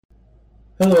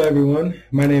Hello, everyone.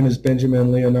 My name is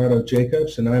Benjamin Leonardo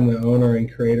Jacobs, and I'm the owner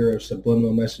and creator of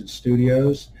Subliminal Message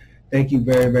Studios. Thank you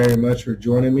very, very much for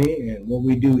joining me. And what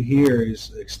we do here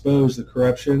is expose the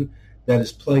corruption that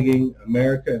is plaguing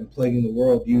America and plaguing the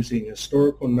world using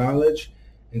historical knowledge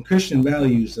and Christian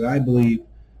values that I believe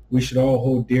we should all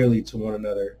hold dearly to one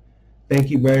another. Thank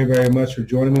you very, very much for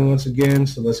joining me once again.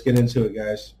 So let's get into it,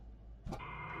 guys.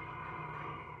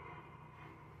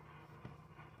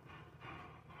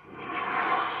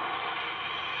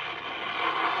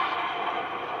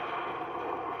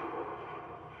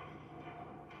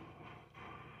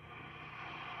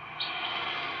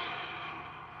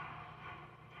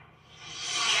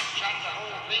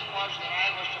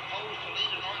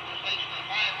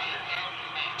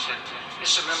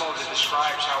 This is a memo that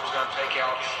describes how we're going to take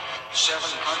out 7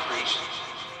 countries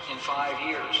in 5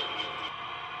 years.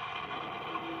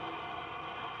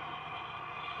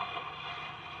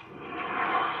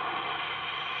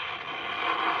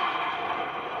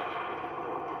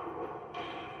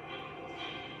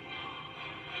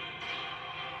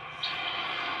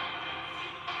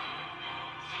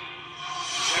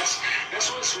 That's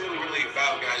what it's really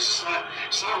about, guys.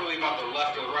 It's not really about the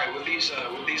left or the right. What the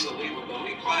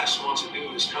elite class wants to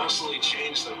do is constantly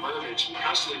change the verbiage and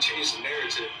constantly change the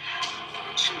narrative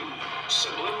to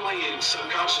subliminally and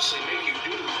subconsciously make you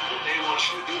do what they want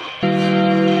you to do.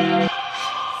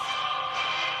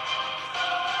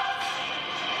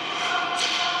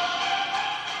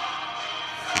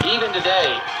 Even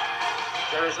today,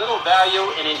 there is little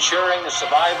value in ensuring the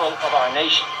survival of our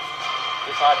nation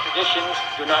if our traditions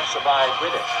do not survive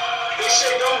with it. They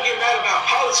say don't get mad about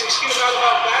politics, get mad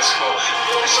about basketball,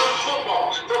 focus on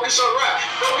football, focus on rap,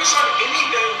 focus on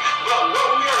anything but what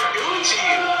we are doing to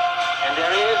you. And there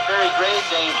is very grave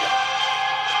danger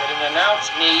that an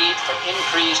announced need for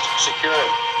increased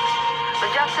security. The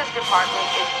Justice Department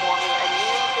is forming a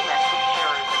new domestic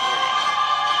terrorism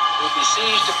unit. Will be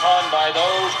seized upon by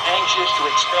those anxious to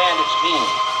expand its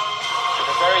meaning to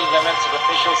the very limits of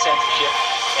official censorship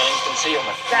and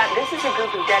concealment. That this is a group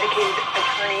of dedicated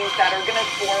attorneys that are going to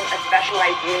form a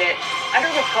specialized unit under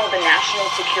what's called the National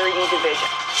Security Division.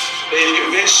 They've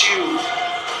convinced you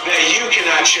that you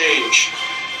cannot change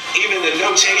even the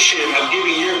notation of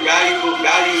giving your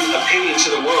valued opinion to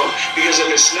the world, because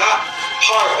if it's not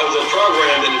part of the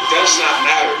program, then it does not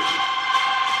matter.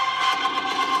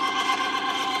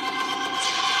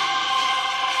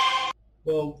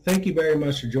 Well, thank you very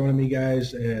much for joining me,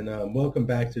 guys, and welcome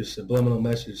back to Subliminal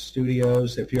Message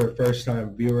Studios. If you're a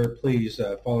first-time viewer, please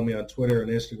follow me on Twitter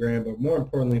and Instagram, but more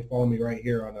importantly, follow me right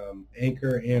here on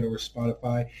Anchor and or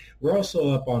Spotify. We're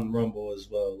also up on Rumble as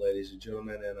well, ladies and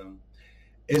gentlemen, and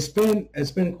it's been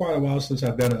quite a while since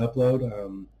I've done an upload.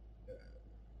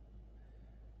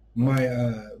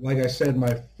 Like I said,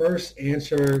 my first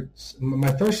answer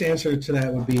to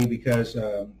that would be because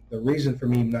the reason for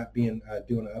me not being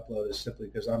doing an upload is simply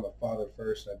because I'm a father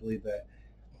first. I believe that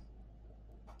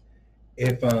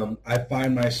if I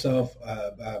find myself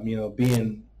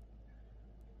being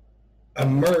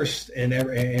immersed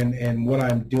in what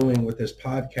I'm doing with this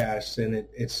podcast, and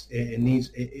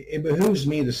it behooves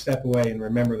me to step away and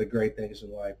remember the great things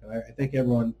in life. And I think every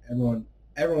one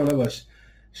of us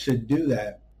should do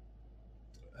that.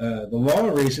 The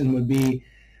long reason would be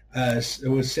it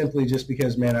was simply just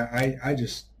because, man, I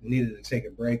just needed to take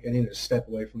a break. I needed to step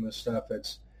away from this stuff.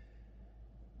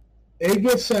 It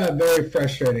gets very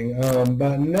frustrating.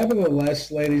 But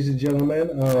nevertheless, ladies and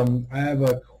gentlemen, I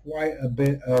have quite a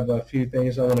bit of a few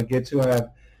things I want to get to.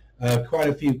 I have quite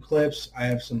a few clips. I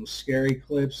have some scary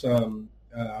clips. I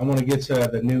want to get to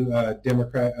the new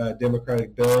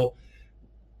Democratic bill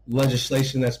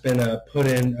legislation that's been put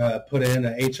in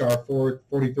HR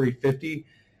 4350,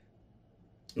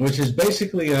 which is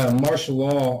basically martial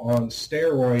law on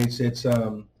steroids. It's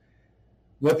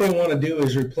what they want to do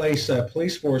is replace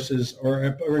police forces,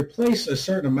 or replace a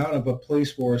certain amount of a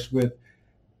police force with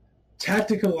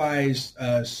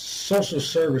tacticalized social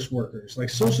service workers, like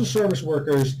social service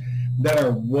workers that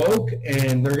are woke,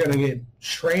 and they're going to get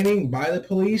training by the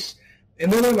police,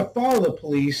 and they're going to follow the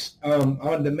police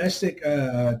on domestic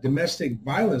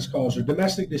violence calls or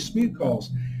domestic dispute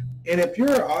calls. And if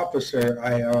you're an officer,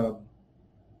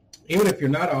 even if you're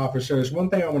not an officer, there's one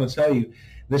thing I want to tell you.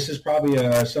 This is probably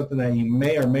something that you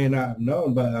may or may not have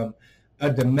known, but a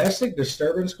domestic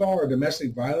disturbance call or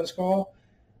domestic violence call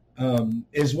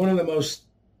is one of the most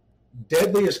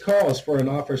deadliest calls for an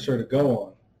officer to go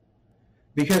on,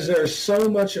 because there's so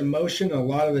much emotion a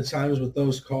lot of the times with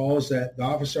those calls that the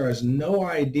officer has no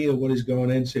idea what he's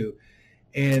going into.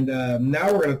 And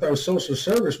now we're going to throw social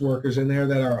service workers in there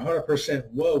that are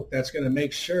 100% woke. That's going to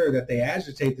make sure that they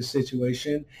agitate the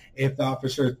situation. If the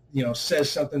officer, says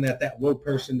something that woke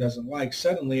person doesn't like,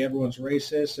 suddenly everyone's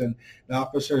racist, and the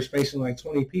officer is facing like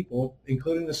 20 people,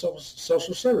 including the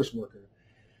social service worker.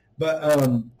 But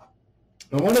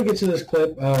I want to get to this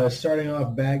clip, starting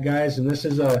off bad guys, and this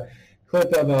is a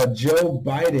clip of Joe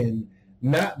Biden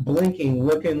not blinking,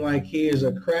 looking like he is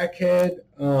a crackhead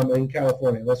in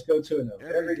California. Let's go to it now.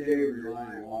 Every day we rely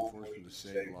on law enforcement to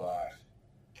save lives.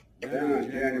 Then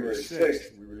on January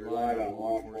 6th, we relied on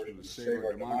law enforcement to save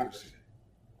our democracy.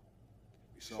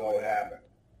 We saw what happened.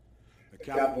 The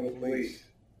Capitol Police,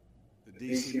 the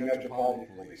D.C. Metropolitan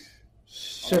Police.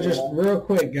 So just real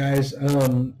quick, guys,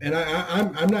 and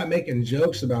I'm not making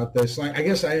jokes about this. Like, I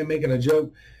guess I am making a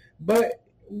joke, but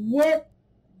what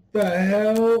the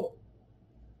hell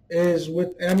is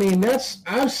with? I mean,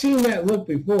 I've seen that look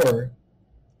before,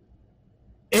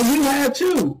 and you have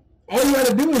too. All you got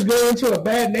to do is go into a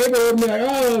bad neighborhood and be like,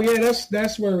 "Oh yeah,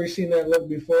 that's where we've seen that look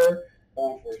before."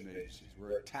 Law enforcement agencies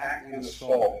were attacked and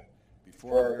assaulted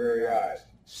before our very eyes,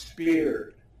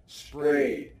 speared,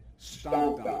 sprayed,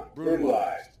 stomped on,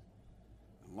 brutalized.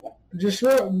 Just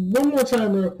one more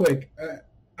time, real quick.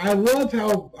 I love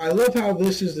how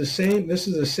this is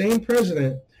the same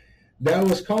president that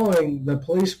was calling the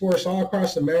police force all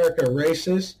across America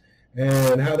racist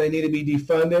and how they need to be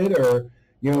defunded or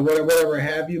whatever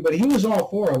have you. But he was all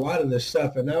for a lot of this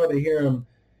stuff, and now to hear him,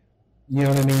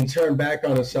 turn back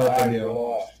on himself, and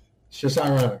it's just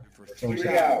ironic. For 3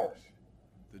 hours,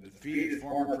 the defeated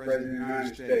former president of the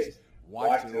United States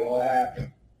watched it all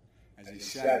happen as he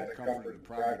sat at the comfort of the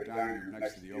private dining room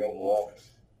next to the Oval Office.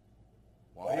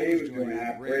 While he was doing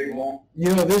that, brave long.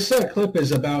 This clip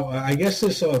is about, I guess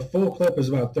this full clip is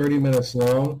about 30 minutes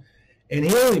long, and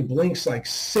he only blinks like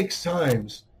 6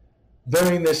 times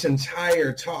during this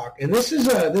entire talk. And this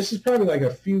is probably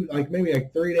like maybe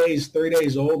like 3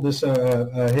 days old,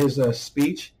 his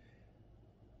speech.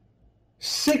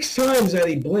 6 times that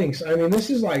he blinks. I mean, this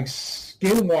is like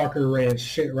Skinwalker Ranch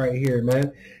shit right here,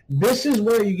 man. This is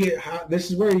where you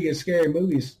get scary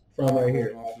movies from right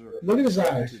here. Look at his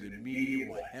eyes.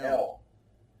 Medieval hell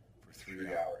for 3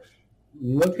 hours.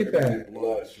 Look at that.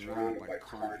 Blood surrounded by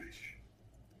carnage.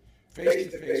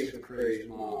 Face to face with crazed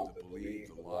moms that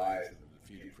believed the lies of the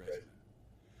defeated president.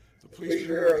 The police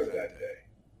were heroes that day.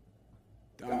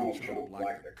 Donald Trump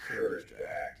lacked the courage to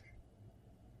act.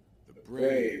 The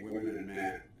brave women and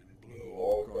men in blue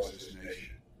all across this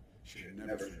nation should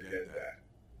never forget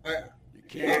that.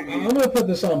 I'm going to put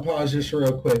this on pause just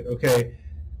real quick, okay?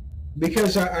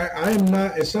 Because I'm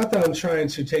not. It's not that I'm trying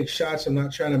to take shots. I'm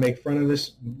not trying to make fun of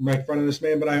this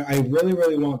man. But I really,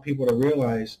 really want people to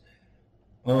realize,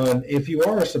 if you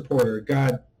are a supporter,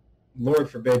 God, Lord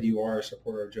forbid you are a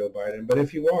supporter of Joe Biden. But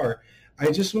if you are, I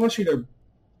want you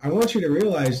to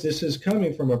realize this is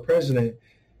coming from a president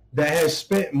that has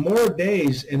spent more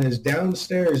days in his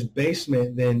downstairs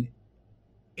basement than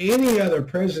any other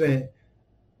president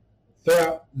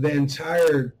throughout the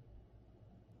entire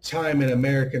time in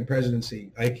American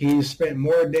presidency. Like, he's spent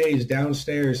more days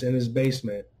downstairs in his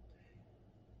basement.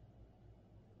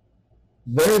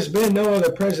 There's been no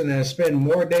other president that has spent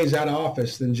more days out of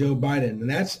office than Joe Biden, and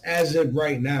that's as of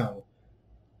right now.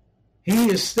 He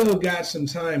has still got some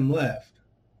time left.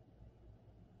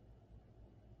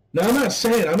 Now, I'm not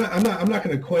saying I'm not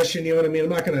going to question. You know what I mean? I'm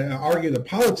not going to argue the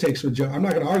politics with Joe. I'm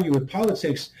not going to argue with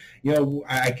politics.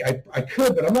 I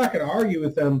could, but I'm not going to argue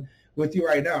with them. With you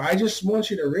right now. I just want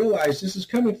you to realize this is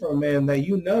coming from a man that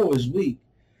is weak.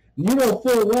 You know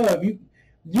full well. Do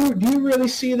you really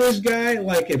see this guy?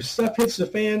 Like, if stuff hits the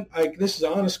fan, like, this is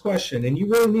an honest question, and you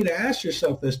really need to ask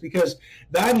yourself this, because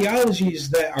the ideologies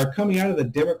that are coming out of the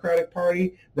Democratic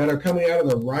Party, that are coming out of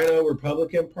the Rhino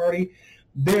Republican Party,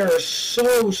 they're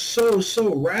so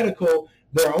radical.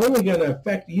 They're only going to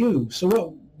affect you.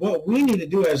 So what we need to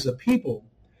do as the people,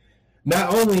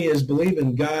 not only is believe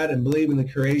in God and believe in the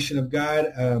creation of God,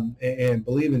 and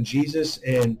believe in Jesus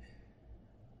and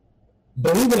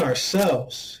believe in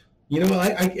ourselves.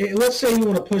 Let's say you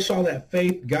want to push all that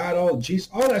faith, God, all Jesus,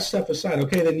 all that stuff aside.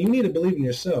 Okay, then you need to believe in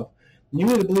yourself. You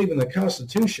need to believe in the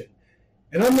Constitution.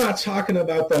 And I'm not talking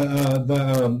about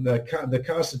the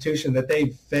Constitution that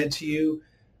they've fed to you,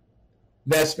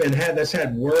 that's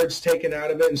had words taken out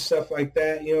of it and stuff like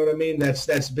that. You know what I mean?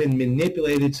 That's been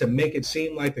manipulated to make it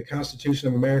seem like the Constitution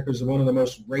of America is one of the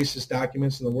most racist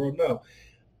documents in the world. No.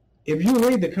 If you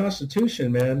read the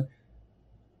Constitution, man,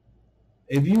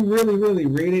 if you really, really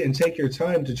read it and take your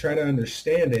time to try to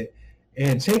understand it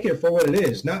and take it for what it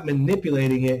is, not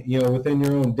manipulating it, within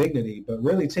your own dignity, but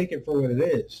really take it for what it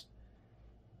is.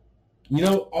 You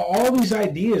know, all these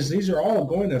ideas, these are all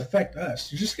going to affect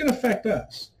us. It's just going to affect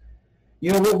us.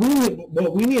 You know,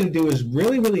 what we need to do is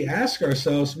really, really ask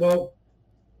ourselves, well,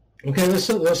 okay,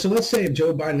 so let's say if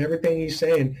Joe Biden, everything he's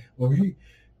saying, well, he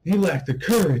lacked the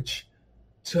courage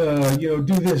to, you know,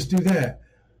 do this, do that.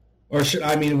 Or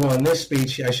in this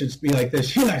speech, I should be like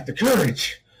this. He lacked the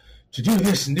courage to do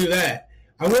this and do that.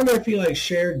 I wonder if he, like,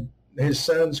 shared his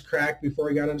son's crack before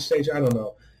he got on stage. I don't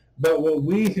know. But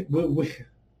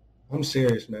I'm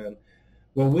serious, man.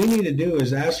 What we need to do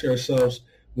is ask ourselves,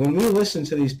 when we listen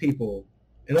to these people,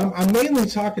 and I'm mainly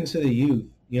talking to the youth,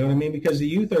 you know what I mean? Because the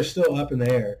youth are still up in the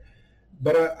air.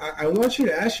 But I want you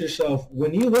to ask yourself,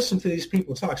 when you listen to these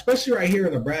people talk, especially right here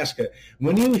in Nebraska,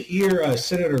 when you hear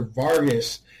Senator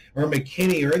Vargas or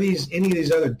McKinney or any of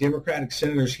these other Democratic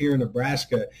senators here in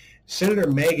Nebraska,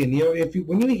 Senator Megan, you know,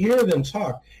 when you hear them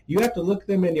talk, you have to look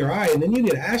them in your eye, and then you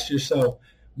need to ask yourself,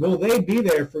 will they be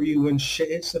there for you when shit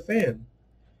hits the fan?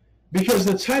 Because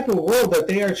the type of world that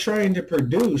they are trying to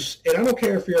produce, and I don't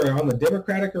care if you're on the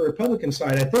Democratic or Republican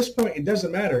side, at this point it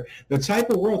doesn't matter. The type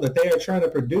of world that they are trying to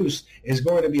produce is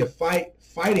going to be a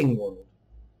fighting world.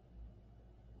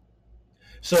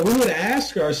 So we need to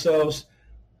ask ourselves,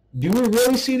 do we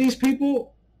really see these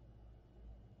people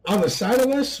on the side of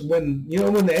us when, you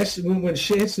know, when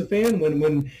shit hits the fan,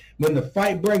 when the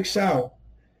fight breaks out?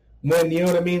 When, you know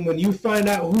what I mean, when you find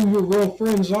out who your real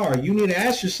friends are, you need to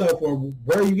ask yourself, well,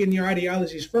 where are you getting your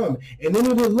ideologies from? And then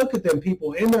you need to look at them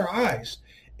people in their eyes,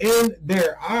 and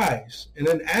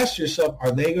then ask yourself,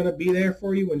 are they going to be there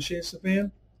for you when shit hits the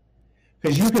fan?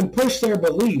 Because you can push their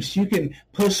beliefs, you can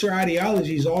push their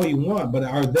ideologies all you want, but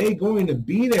are they going to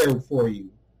be there for you?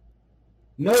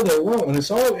 No, they won't. And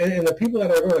the people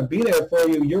that are going to be there for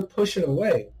you, you're pushing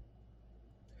away.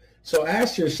 So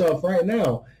ask yourself right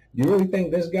now, you really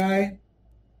think this guy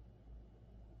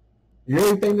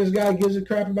gives a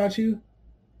crap about you?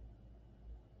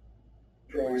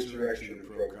 Pro-insurrection and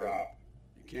pro-cop.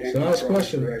 You can't So be last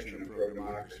question. pro-insurrection and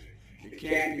pro-democracy. You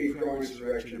can't be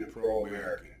pro-insurrection and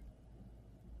pro-American.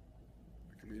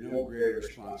 There can be no greater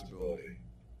responsibility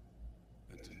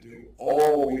than to do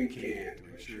all we can to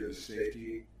ensure the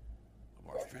safety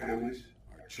of our families,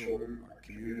 our children, our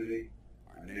community,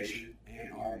 our nation,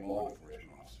 and our law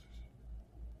enforcement officers.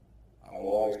 I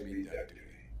will always meet that duty.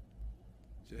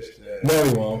 Just as No,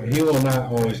 he won't. He will not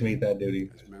always meet that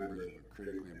duty. as members of a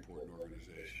critically important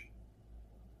organization.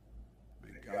 May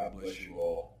God bless you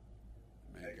all.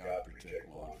 May God protect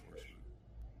law enforcement.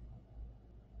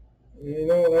 You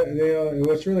know,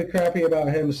 what's really crappy about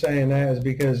him saying that is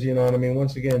because, you know what I mean,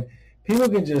 once again, people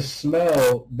can just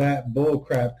smell that bull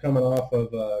crap coming off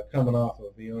of,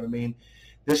 you know what I mean?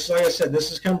 This, like I said, this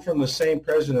has come from the same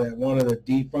president that wanted to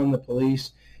defund the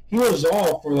police. He was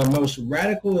all for the most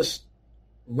radicalist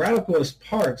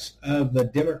parts of the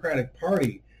Democratic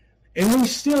Party. And we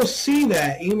still see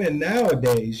that even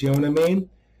nowadays, you know what I mean?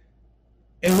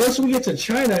 And once we get to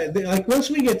China, once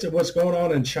we get to what's going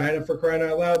on in China, for crying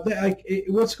out loud,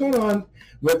 what's going on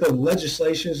with the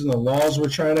legislations and the laws we're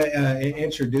trying to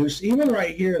introduce, even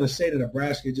right here in the state of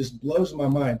Nebraska, it just blows my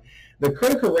mind. The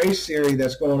critical race theory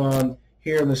that's going on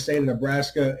here in the state of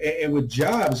Nebraska, and with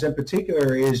jobs in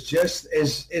particular, is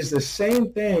the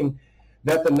same thing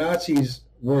that the Nazis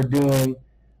were doing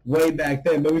way back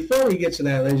then. But before we get to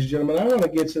that, ladies and gentlemen, I want to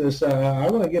get to this. I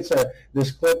want to get to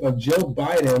this clip of Joe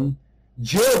Biden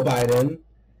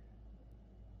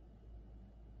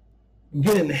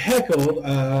getting heckled,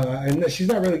 and she's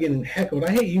not really getting heckled.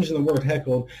 I hate using the word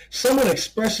heckled. Someone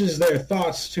expresses their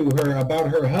thoughts to her about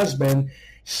her husband.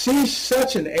 She's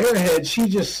such an airhead, she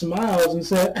just smiles and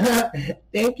said,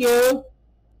 thank you.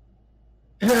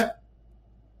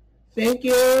 Thank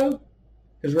you.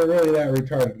 Because we're really that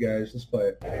retarded, guys. Let's play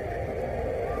it.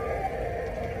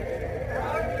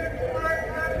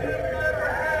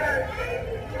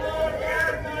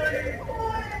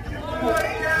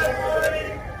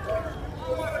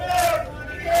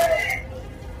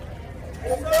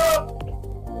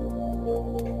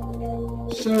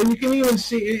 So you can even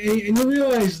see, and you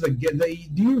realize do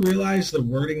you realize the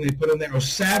wording they put in there? Oh,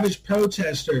 savage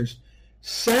protesters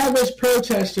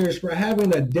for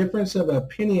having a difference of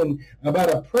opinion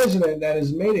about a president that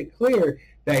has made it clear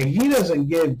that he doesn't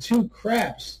give two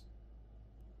craps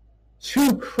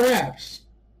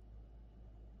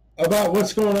about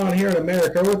what's going on here in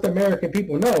America or with the American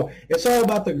people. No, it's all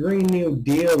about the Green New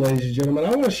Deal, ladies and gentlemen. I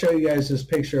want to show you guys this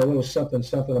picture, a little something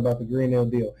about the Green New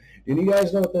Deal. Do you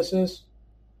guys know what this is?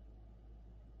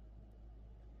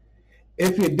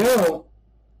 If you don't,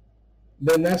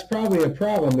 then that's probably a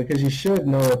problem, because you should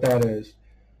know what that is.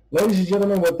 Ladies and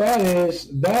gentlemen, what that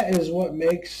is what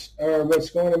makes, or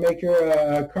what's going to make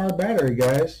your car battery,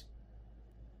 guys.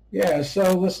 Yeah,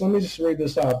 so let me just read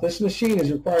this off. This machine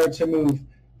is required to move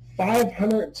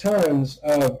 500 tons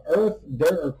of earth,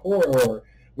 dirt, or core ore,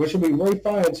 which will be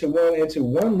refined into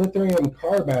one lithium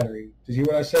car battery. Did you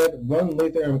hear what I said? One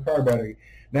lithium car battery.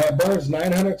 Now it burns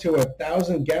 900 to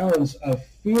 1,000 gallons of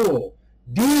fuel,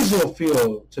 diesel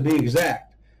fuel to be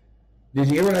exact. Did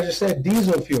you hear what I just said?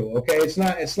 Diesel fuel. Okay, it's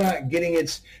not getting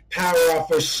its power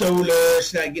off of solar.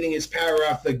 It's not getting its power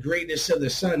off the greatness of the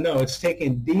sun. No, it's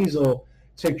taking diesel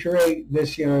to create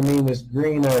this. You know what I mean? This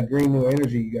green new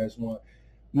energy you guys want.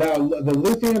 Now the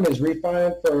lithium is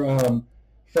refined from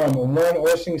 1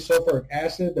 sulfuric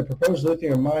acid. The proposed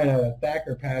lithium mine at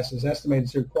Thacker Pass is estimated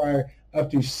to require up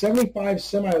to 75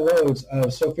 semi-loads of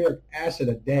sulfuric acid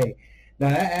a day. Now,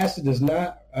 that acid does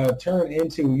not turn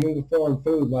into uniform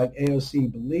food like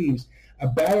AOC believes. A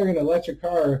battery in an electric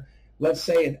car, let's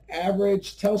say an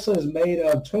average Tesla is made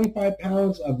of 25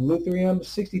 pounds of lithium,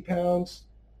 60 pounds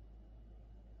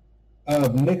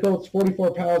of nickel,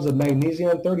 44 pounds of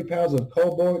magnesium, 30 pounds of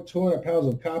cobalt, 200 pounds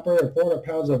of copper, and 400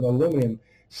 pounds of aluminum,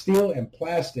 steel, and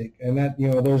plastic. And that,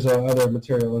 there's other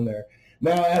material in there.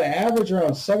 Now, at an average,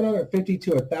 around 750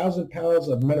 to 1,000 pounds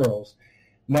of minerals.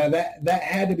 Now, that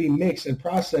had to be mixed and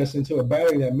processed into a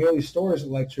battery that merely stores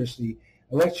electricity.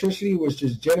 Electricity was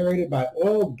just generated by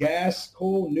oil, gas,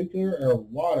 coal, nuclear, or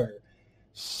water.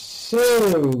 So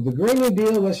the Green New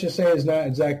Deal, let's just say, is not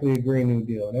exactly a Green New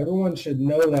Deal. And everyone should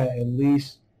know that at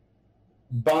least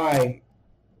by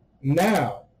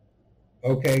now.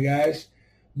 Okay, guys?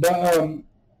 But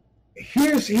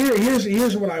here's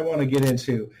what I want to get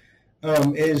into.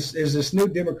 Is this new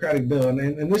Democratic bill,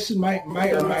 and this might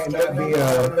or might not be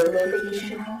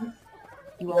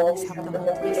You always have the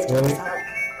police to really? decide.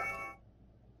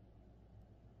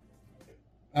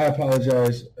 I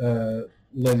apologize,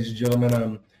 ladies and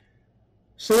gentlemen.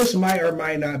 So this might or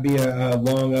might not be a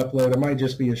long upload. It might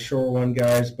just be a short one,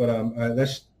 guys. But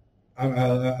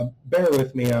bear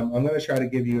with me. I'm going to try to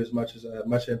give you as much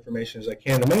information as I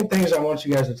can. The main things I want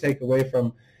you guys to take away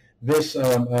from this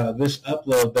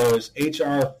upload, though, is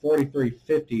HR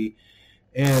 4350,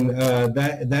 and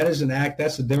that is an act.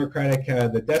 That's a Democratic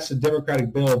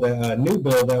bill, that new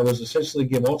bill that was essentially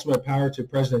give ultimate power to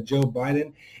President Joe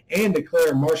Biden and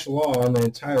declare martial law on the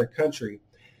entire country.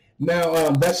 Now,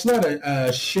 that's not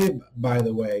a shib, by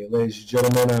the way, ladies and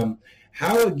gentlemen.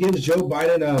 How it gives Joe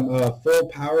Biden full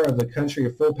power of the country,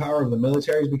 full power of the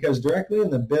military, is because directly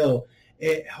in the bill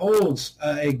it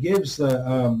gives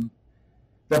the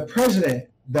president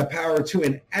the power to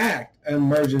enact an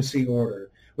emergency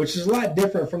order, which is a lot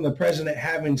different from the president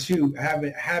having to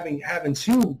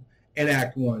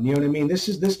enact one. You know what I mean? This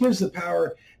gives the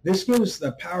power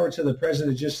to the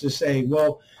president just to say,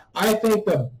 well, I think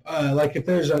like if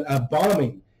there's a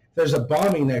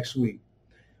bombing next week.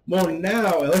 Well,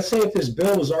 now let's say if this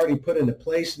bill was already put into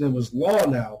place and it was law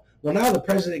now. Well, now the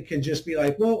president can just be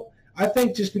like, well, I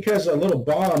think just because a little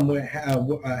bomb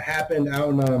happened out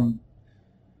in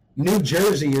New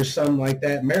Jersey or something like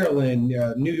that, Maryland,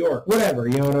 New York, whatever,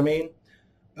 you know what I mean?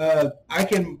 I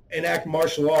can enact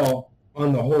martial law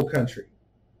on the whole country.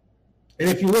 And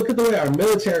if you look at the way our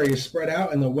military is spread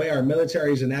out and the way our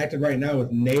military is enacted right now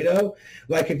with NATO,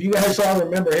 like if you guys all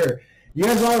remember here,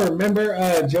 Joe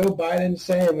Biden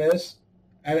saying this,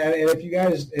 and if you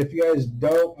guys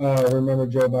don't remember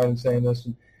Joe Biden saying this,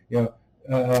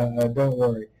 don't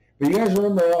worry. But you guys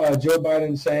remember Joe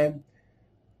Biden saying,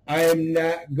 I am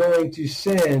not going to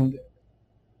send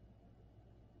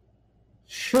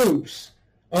troops.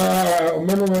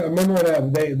 Remember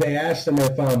when they asked him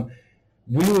if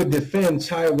we would defend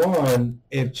Taiwan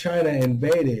if China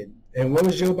invaded. And what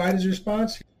was Joe Biden's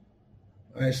response?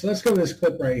 All right, so let's go to this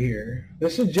clip right here.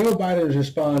 This is Joe Biden's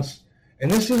response,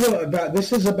 and this is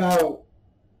about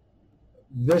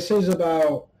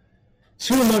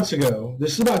 2 months ago.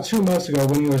 This is about 2 months ago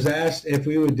when he was asked if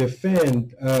we would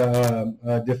defend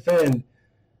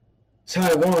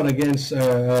Taiwan against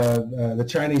the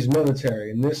Chinese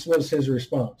military, and this was his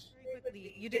response.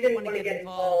 You didn't want to get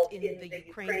involved in the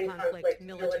Ukraine conflict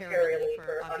militarily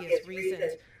for obvious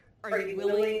reasons. Are you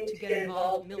willing to get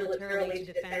involved militarily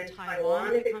to defend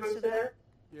Taiwan if it comes to that?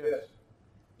 Yes,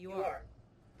 You are.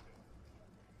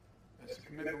 that's the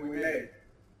commitment we made.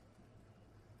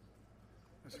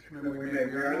 We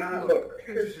are not, look,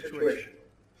 here's the situation.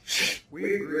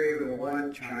 We agree with the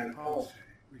one China policy.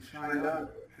 We signed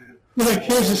up. Look,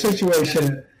 here's the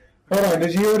situation. Hold on,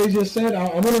 did you hear what he just said?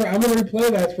 I'm gonna replay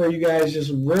that for you guys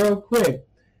just real quick.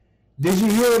 Did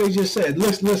you hear what he just said?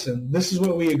 Listen, this is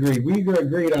what we agreed. We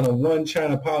agreed on a one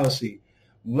China policy.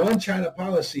 One China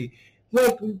policy.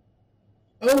 Look,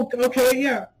 okay,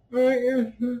 yeah. All right,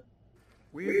 yeah.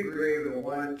 We agree with the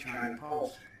one China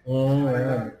policy. All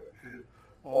right.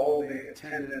 all the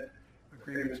attendant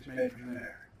agreements made from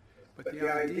there. But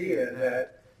the idea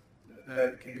that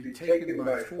it can be taken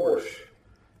by force,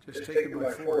 just taken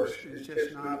by force, is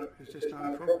just not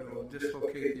appropriate. It will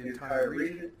dislocate the entire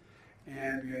region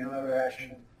and be another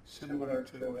action similar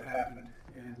to what happened.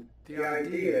 And the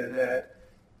idea that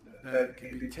it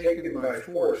can be taken by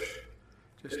force,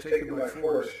 just taken by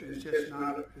force, is just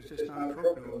not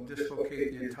appropriate. It will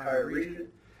dislocate the entire region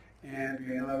and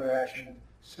be another action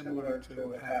similar to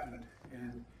what happened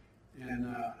in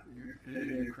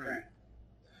Ukraine.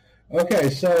 Okay,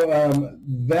 so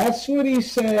that's what he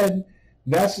said.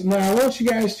 Now I want you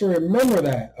guys to remember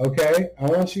that. Okay, I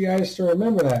want you guys to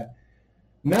remember that.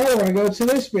 Now we're gonna go to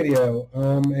this video,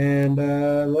 and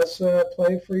let's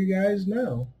play it for you guys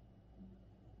now.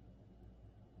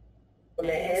 On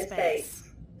the airspace.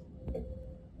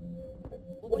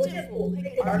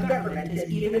 Our government is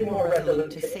even more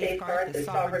resolute to safeguard the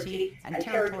sovereignty and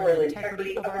territorial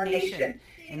integrity of our nation.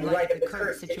 In light of the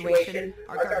current situation,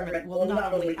 our government will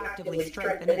not only actively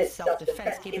strengthen its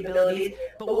self-defense capabilities,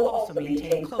 but will also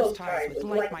maintain close ties with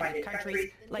like-minded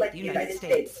countries like the United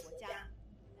States.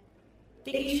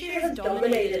 The issue has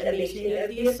dominated a meeting of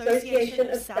the Association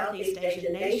of Southeast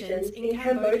Asian Nations in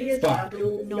Cambodia's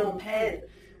capital, Phnom Penh,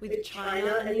 with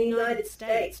China and the United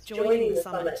States joining the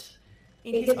summit.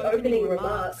 In his opening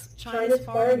remarks, China's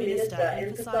foreign minister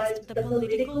emphasized the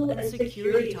political and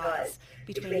security ties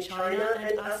between China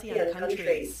and ASEAN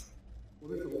countries.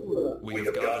 We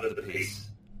have guarded the peace,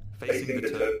 facing the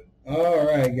turn. All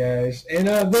right, guys, and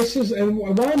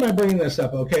why am I bringing this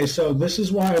up? Okay, so this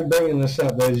is why I'm bringing this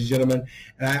up, ladies and gentlemen,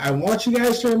 and I want you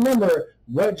guys to remember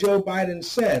what Joe Biden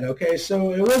said. Okay,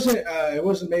 so it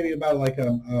wasn't maybe about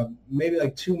maybe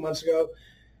like 2 months ago.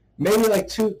 Maybe like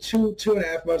two and a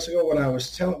half months ago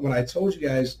when I told you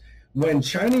guys, when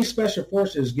Chinese special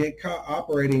forces get caught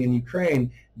operating in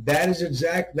Ukraine, that's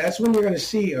when you're going to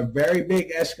see a very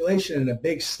big escalation and a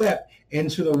big step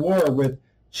into the war with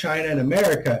China and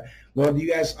America. Well,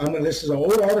 you guys, this is an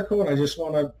old article, and I just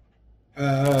want to,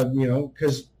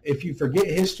 because if you forget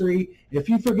history, if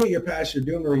you forget your past, you're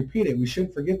doomed to repeat it. We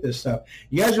shouldn't forget this stuff.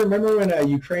 You guys remember when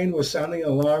Ukraine was sounding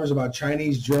alarms about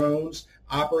Chinese drones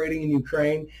operating in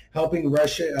Ukraine, helping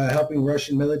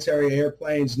Russian military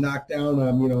airplanes knock down,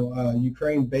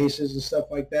 Ukraine bases and stuff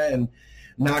like that, and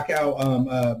knock out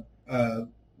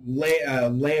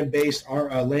land-based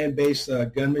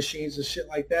gun machines and shit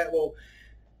like that? Well,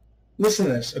 listen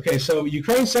to this. Okay, so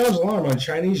Ukraine sounds alarm on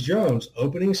Chinese drones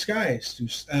opening skies to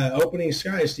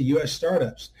U.S.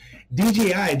 startups.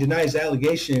 DJI denies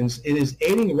allegations it is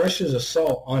aiding Russia's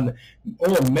assault on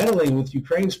or meddling with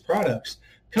Ukraine's products.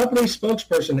 Company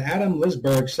spokesperson Adam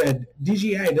Lisberg said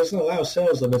DJI doesn't allow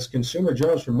sales of its consumer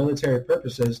drones for military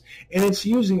purposes, and it's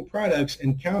using products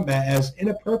in combat as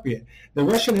inappropriate. The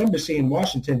Russian embassy in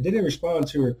Washington didn't respond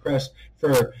to requests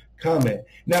for comment.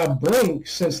 Now, Brink,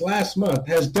 since last month,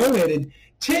 has donated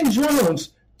 10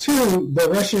 drones to the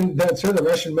Russian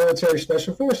military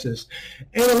special forces,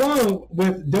 and along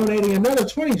with donating another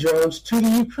 20 drones to the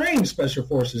Ukraine special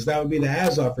forces. That would be the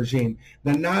Azov regime,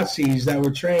 the Nazis that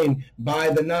were trained by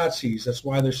the Nazis. That's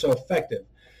why they're so effective.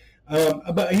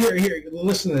 But here,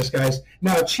 listen to this, guys.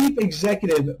 Now, Chief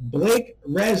Executive Blake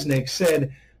Resnick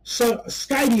said,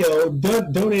 Skydio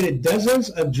donated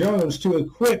dozens of drones to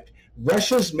equip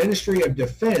Russia's Ministry of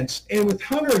Defense, and with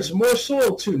hundreds more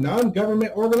sold to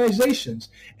non-government organizations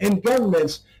and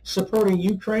governments supporting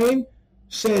Ukraine,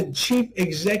 said Chief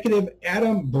Executive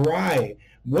Adam Bry.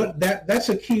 That's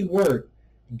a key word.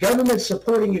 Government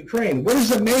supporting Ukraine. What is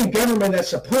the main government that's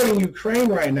supporting Ukraine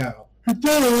right now?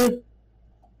 Okay,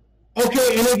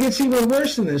 and it gets even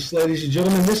worse than this, ladies and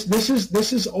gentlemen.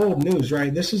 This is old news,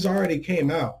 right? This has already came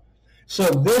out. So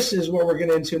this is what we're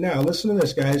getting into now. Listen to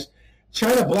this, guys.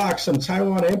 China blocks some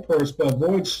Taiwan imports but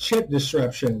avoids chip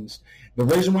disruptions. The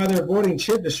reason why they're avoiding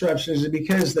chip disruptions is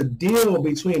because the deal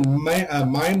between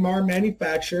Myanmar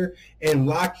manufacturer and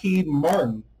Lockheed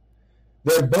Martin,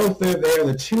 they are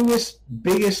the two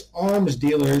biggest arms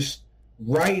dealers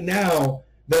right now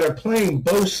that are playing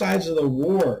both sides of the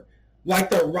war.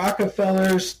 Like the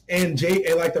Rockefellers and J.P.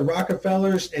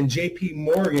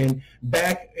 Morgan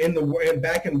back in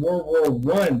World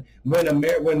War I,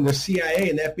 when the CIA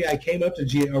and the FBI came up to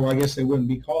I guess they wouldn't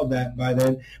be called that by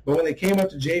then, but when they came up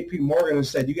to J.P. Morgan and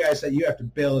said, "You have to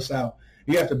bail us out.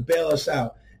 You have to bail us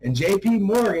out." And J.P.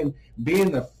 Morgan, being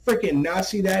the freaking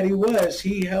Nazi that he was,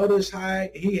 he held his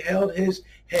head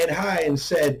high and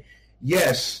said,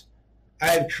 "Yes,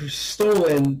 I've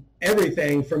stolen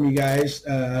everything from you guys,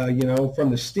 from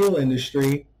the steel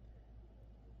industry.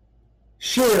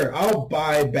 Sure, I'll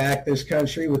buy back this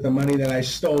country with the money that I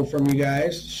stole from you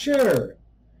guys. Sure."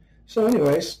 So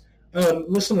anyways,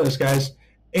 listen to this, guys.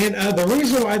 And the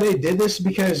reason why they did this is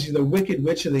because the Wicked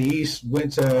Witch of the East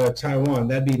went to Taiwan.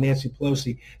 That'd be Nancy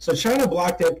Pelosi. So China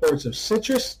blocked imports of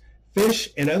citrus,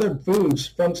 fish, and other foods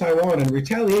from Taiwan in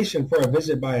retaliation for a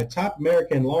visit by a top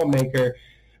American lawmaker.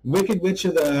 Wicked Witch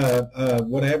of the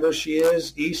whatever she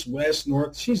is, East, West,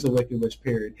 North. She's the Wicked Witch,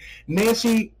 period.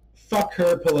 Nancy, fuck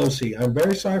her, Pelosi. I'm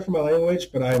very sorry for my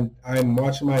language, but I'm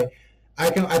watching my. I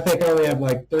think I only have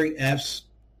like 3 Fs.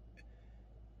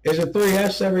 Is it 3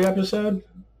 Fs every episode?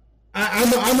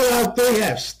 I'm allowed 3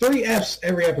 Fs. 3 Fs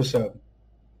every episode.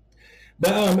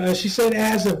 But she said it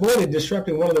has avoided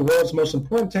disrupting one of the world's most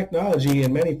important technology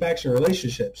and manufacturing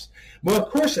relationships. Well,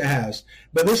 of course it has.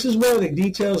 But this is where the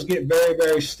details get very,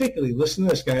 very sticky. Listen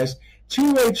to this, guys.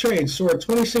 Two-way trade soared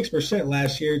 26%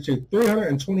 last year to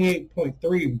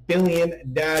 $328.3 billion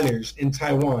in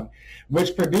Taiwan,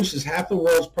 which produces half the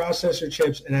world's processor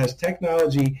chips and has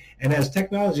technology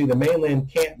the mainland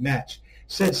can't match.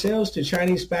 Said sales to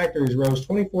Chinese factories rose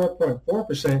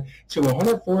 24.4% to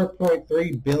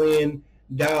 $104.3 billion.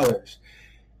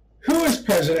 Who is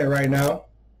president right now?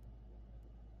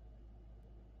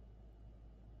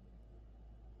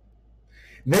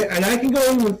 And I can go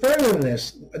even further than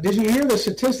this. Did you hear the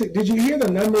statistic? Did you hear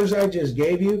the numbers I just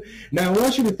gave you? Now I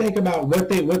want you to think about what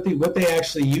they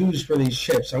actually use for these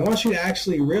chips. I want you to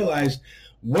actually realize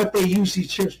what they use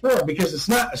these chips for, because it's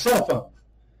not a cell phone.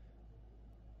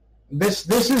 This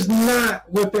is not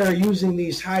what they're using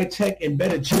these high-tech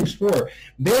embedded chips for.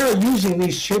 They're using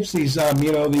these chips, these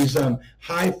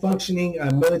high-functioning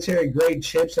military-grade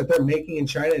chips that they're making in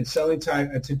China and selling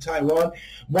to Taiwan.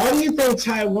 Why do you think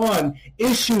Taiwan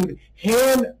issued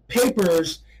hand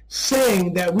papers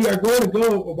saying that we are going to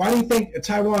go? Why do you think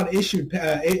Taiwan issued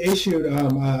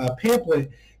a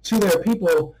pamphlet to their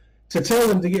people to tell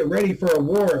them to get ready for a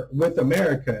war with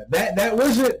America? That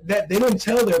wasn't that they didn't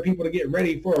tell their people to get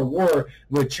ready for a war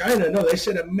with China. No, they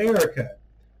said America.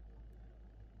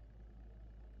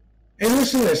 And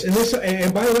listen to this,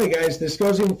 and by the way, guys, this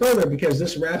goes even further because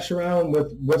this wraps around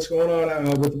with what's going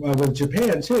on with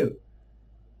Japan too.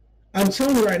 I'm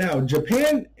telling you right now,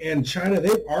 Japan and China,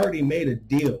 they've already made a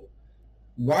deal.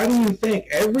 Why do you think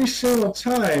every single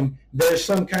time there's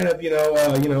some kind of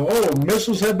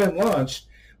missiles have been launched?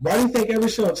 Why do you think every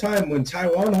single time when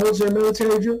Taiwan holds their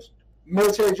military drills,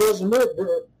 and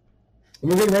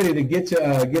we're getting ready to get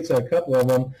to a couple of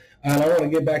them, and I want to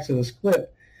get back to this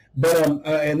clip, but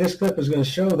and this clip is going to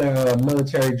show the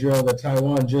military drill that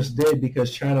Taiwan just did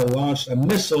because China launched a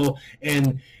missile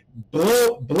and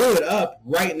blew it up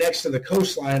right next to the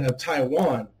coastline of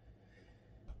Taiwan.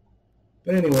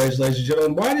 But anyways, ladies and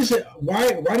gentlemen, why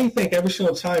do you think every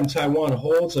single time Taiwan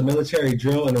holds a military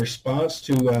drill in response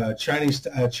to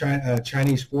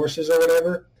Chinese forces or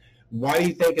whatever, why do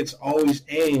you think it's always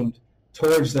aimed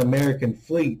towards the American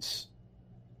fleets?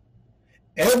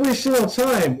 Every single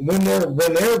time when they're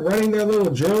running their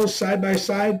little drills side by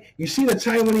side, you see the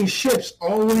Taiwanese ships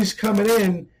always coming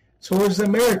in towards the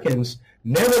Americans,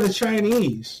 never the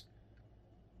Chinese.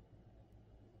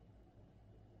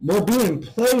 We're being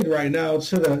played right now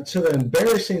to the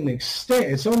embarrassing extent.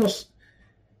 It's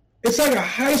like a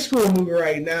high school movie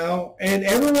right now, and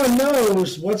everyone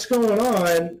knows what's going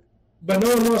on, but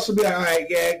no one wants to be like, all right,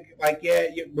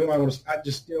 we might want to.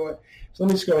 So let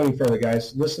me just go any further,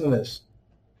 guys. Listen to this,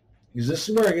 because this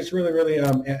is where it gets really, really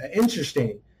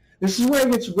interesting. This is where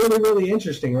it gets really, really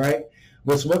interesting, right?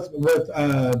 What's going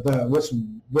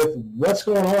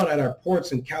on at our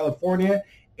ports in California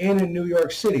and in New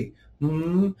York City.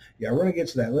 Yeah, we're going to get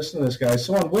to that. Listen to this, guys.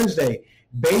 So on Wednesday,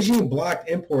 Beijing blocked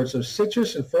imports of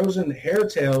citrus and frozen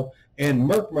hairtail and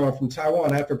merkmar from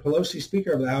Taiwan after Pelosi,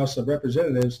 Speaker of the House of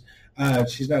Representatives,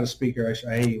 she's not a speaker,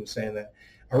 I hate even saying that,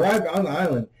 arrived on the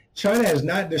island. China has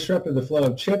not disrupted the flow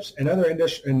of chips and other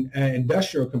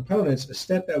industrial components, a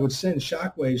step that would send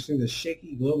shockwaves through the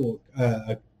shaky global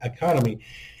economy.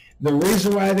 The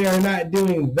reason why they are not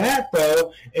doing that,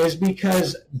 though, is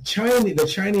because the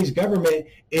Chinese government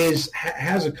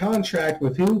has a contract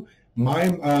with who?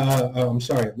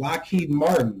 Lockheed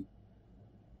Martin.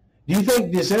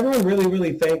 Does everyone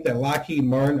really think that Lockheed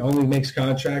Martin only makes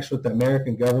contracts with the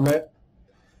American government?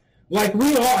 Like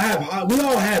we all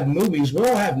have movies, we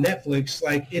all have Netflix.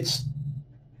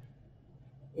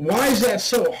 Why is that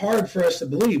so hard for us to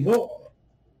believe? Well,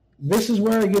 this is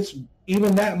where it gets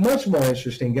even that much more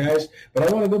interesting, guys. But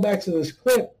I want to go back to this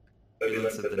clip.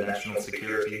 Vigilance of the national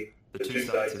security, the two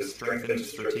sides have strengthened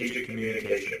strategic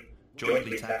communication,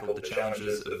 jointly tackled the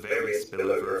challenges of various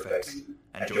spillover effects,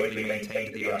 and jointly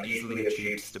maintained the uneasily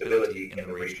achieved stability in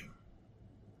the region.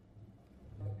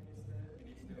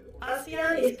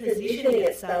 ASEAN is positioning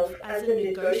itself as a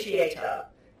negotiator,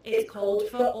 It's called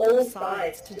for all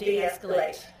sides to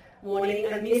de-escalate, warning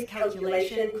a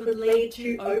miscalculation could lead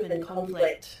to open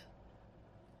conflict.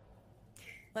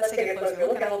 Let's take a closer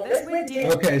look at all of this.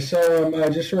 Okay, so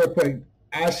just real quick,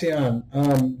 ASEAN.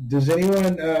 Does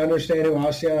anyone understand who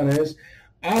ASEAN is?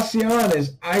 ASEAN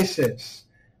is ISIS.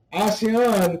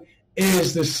 ASEAN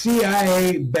is the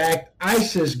CIA-backed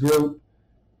ISIS group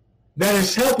that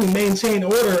is helping maintain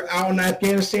order out in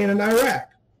Afghanistan and Iraq.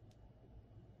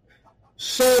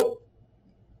 So,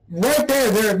 right there,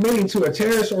 they're admitting to a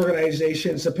terrorist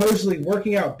organization supposedly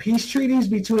working out peace treaties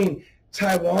between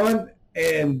Taiwan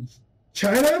and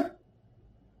China.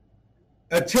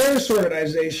 A terrorist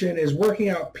organization is working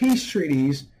out peace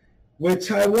treaties with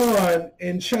Taiwan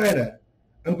and China.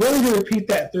 I'm going to repeat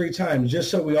that 3 times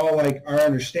just so we all like our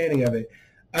understanding of it.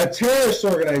 A terrorist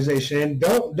organization.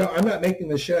 Don't I'm not making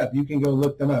this shit up. You can go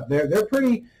look them up. They're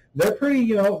pretty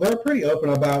open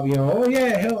about, oh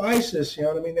yeah, hell, ISIS, you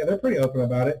know what I mean? They're pretty open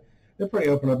about it. They're pretty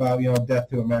open about, death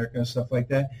to America and stuff like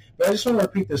that. But I just want to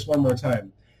repeat this one more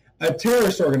time. A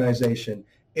terrorist organization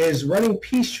is running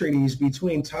peace treaties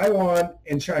between Taiwan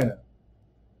and China.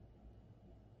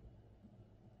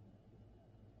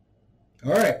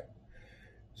 All right.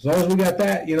 As long as we got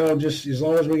that, just as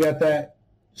long as we got that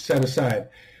set aside.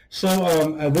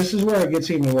 So this is where it gets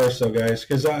even worse, though, guys.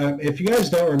 Because if you guys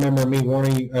don't remember me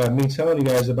me telling you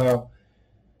guys about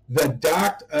the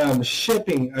docked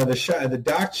shipping, the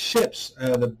docked ships,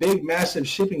 the big, massive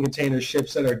shipping container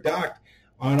ships that are docked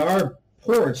on our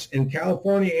ports in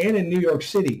California and in New York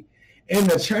City, and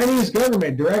the Chinese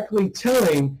government directly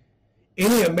telling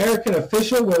any American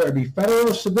official, whether it be federal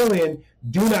or civilian,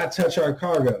 do not touch our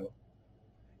cargo.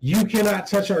 You cannot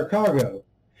touch our cargo.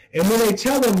 And when they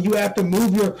tell them you have to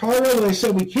move your cargo, they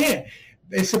say we can't.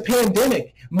 It's a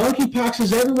pandemic. Monkeypox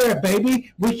is everywhere,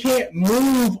 baby. We can't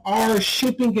move our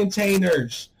shipping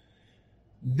containers.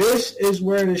 This is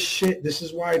where this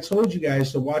is why I told you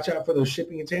guys to watch out for those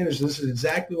shipping containers. This is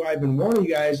exactly why I've been warning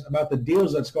you guys about the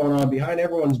deals that's going on behind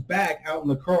everyone's back out in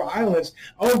the Coral Islands.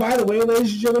 Oh, by the way,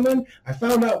 ladies and gentlemen, I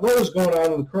found out what was going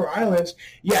on in the Coral Islands.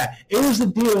 Yeah, it was the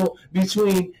deal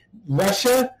between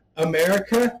Russia,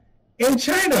 America, and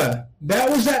China. That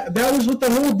was what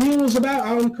the whole deal was about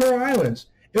out in the Coral Islands.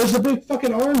 It was a big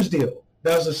fucking arms deal.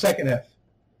 That was the second F.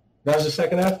 That was the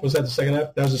second F? Was that the second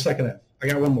F? That was the second F. I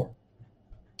got one more.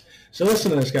 So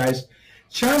listen to this, guys.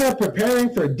 China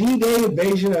preparing for D-Day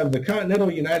invasion of the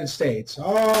continental United States.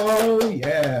 Oh,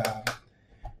 yeah.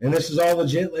 And this is all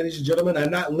legit, ladies and gentlemen.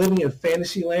 I'm not living in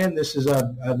fantasy land. This is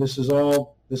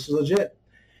legit.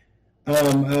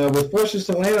 With forces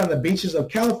to land on the beaches of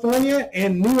California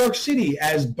and New York City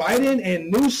as Biden and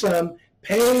Newsom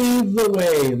pave the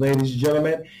way, ladies and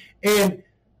gentlemen. And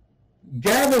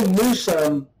Gavin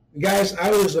Newsom, guys,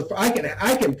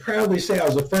 I can proudly say I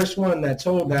was the first one that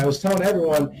I was telling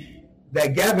everyone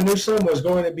that Gavin Newsom was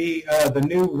going to be the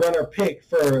new runner pick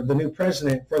for the new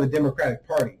president for the Democratic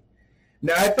Party.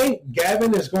 Now, I think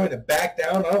Gavin is going to back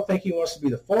down. I don't think he wants to be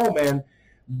the fall man.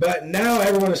 But now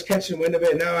everyone is catching wind of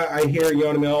it. Now I hear,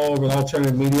 all over the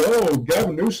alternative media, oh,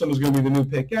 Gavin Newsom is going to be the new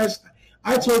pick. Guys,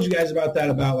 I told you guys about that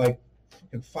about like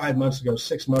 5 months ago,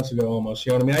 6 months ago almost.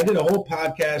 You know what I mean? I did a whole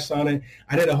podcast on it.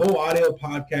 I did a whole audio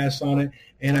podcast on it.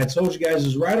 And I told you guys it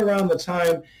was right around the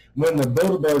time when the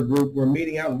Bilderberg group were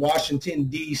meeting out in Washington,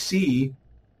 D.C.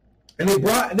 And they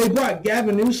brought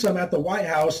Gavin Newsom at the White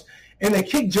House, and they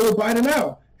kicked Joe Biden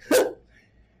out.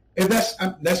 And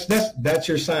that's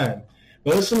your sign.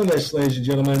 But listen to this, ladies and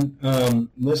gentlemen.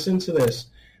 Listen to this.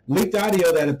 Leaked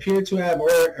audio that appeared to have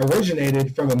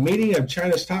originated from a meeting of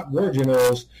China's top war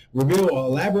generals reveal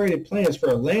elaborated plans for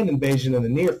a land invasion in the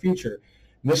near future.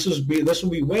 This will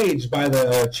be waged by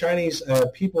the Chinese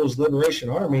People's Liberation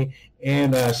Army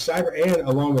and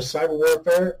along with cyber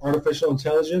warfare, artificial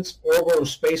intelligence, orbital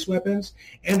space weapons,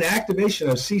 and the activation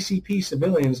of CCP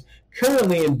civilians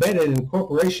currently embedded in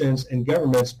corporations and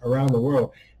governments around the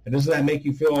world. And doesn't that make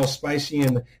you feel all spicy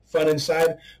and fun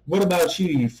inside? What about you,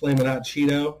 you flaming hot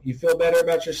Cheeto? You feel better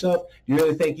about yourself? You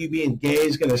really think you being gay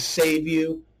is going to save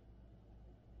you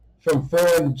from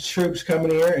foreign troops coming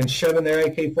here and shoving their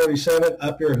AK-47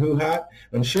 up your hoo-ha?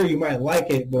 I'm sure you might like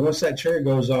it, but once that trigger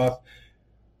goes off,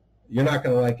 you're not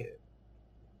going to like it.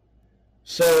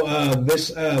 So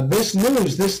this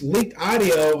news, this leaked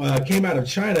audio came out of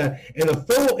China, and the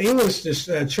full English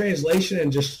translation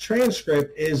and just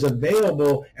transcript is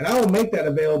available, and I will make that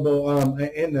available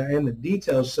in the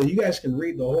details so you guys can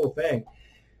read the whole thing.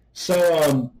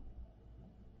 So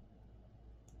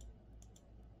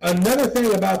another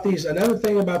thing about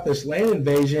this land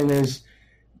invasion is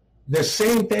the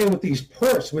same thing with these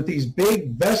ports, with these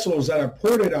big vessels that are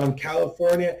ported on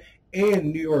California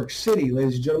and New York City,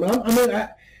 ladies and gentlemen.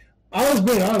 I was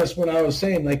being honest when I was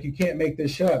saying, like, you can't make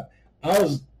this shit up. I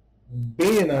was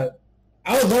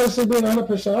honestly being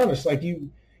 100% honest. Like, you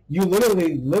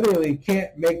literally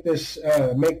can't make this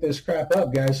crap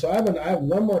up, guys. So I have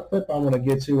one more clip I want to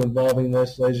get to involving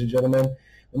this, ladies and gentlemen.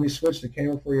 Let me switch the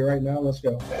camera for you right now. Let's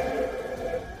go.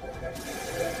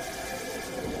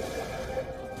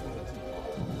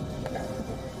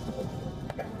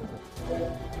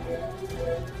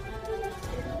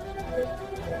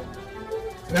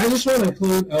 And I just want to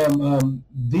include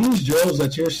these drills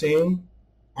that you're seeing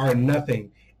are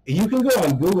nothing. You can go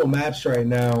on Google Maps right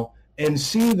now and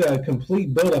see the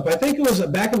complete buildup. I think it was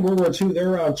back in World War II. There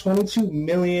were around 22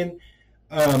 million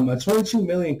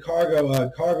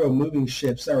cargo moving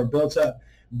ships that were built up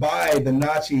by the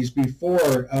Nazis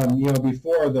before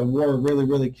the war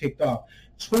really kicked off.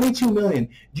 22 million.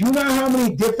 Do you know how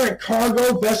many different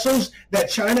cargo vessels that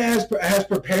China has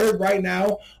prepared right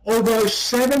now? Over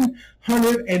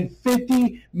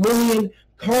 750 million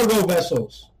cargo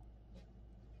vessels.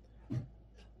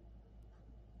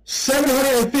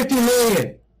 750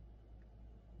 million.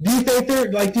 Do you think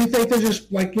they're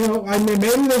just like,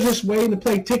 maybe they're just waiting to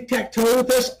play tic-tac-toe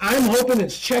with us? I'm hoping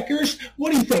it's checkers.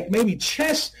 What do you think? Maybe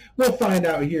chess? We'll find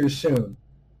out here soon.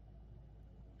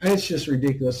 It's just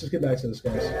ridiculous. Let's get back to this,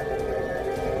 guys.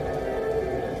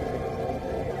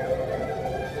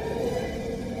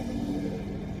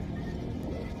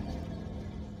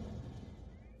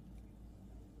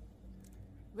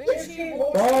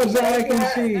 Far as I can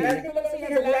see.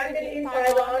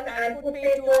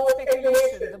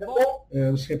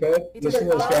 Yeah, skip ahead. Listen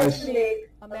to this, guys.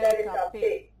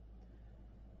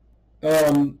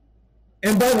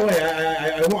 And by the way,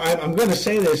 I'm going to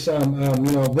say this.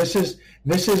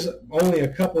 This is only a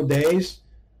couple days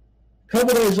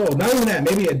old. Not even that,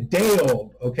 maybe a day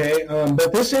old. Okay,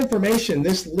 but this information,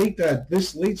 this leaked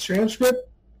transcript,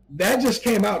 that just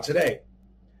came out today.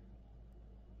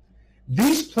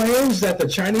 These plans that the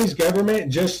Chinese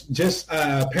government just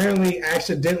apparently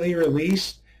accidentally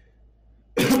released.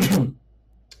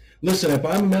 Listen, if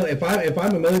I'm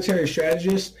a military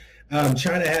strategist,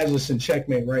 China has us in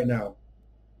checkmate right now.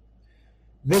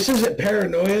 This isn't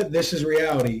paranoia. This is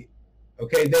reality.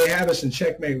 Okay, they have us in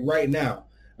checkmate right now.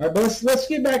 All right, but let's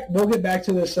get back. We'll get back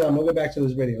to this. We'll get back to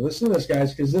this video. Listen to this,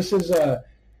 guys, because this is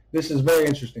very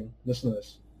interesting. Listen to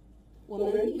this.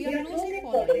 Woman, we are closely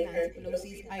following Nancy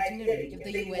Pelosi's itinerary. If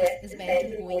the U.S. is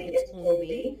bent on going its own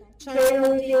way, China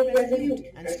will take resolute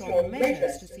and strong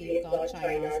measures to safeguard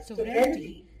China's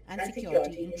sovereignty and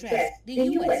security interests. The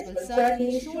U.S. will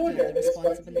certainly shoulder the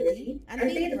responsibility and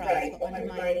pay the price for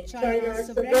undermining China's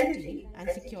sovereignty and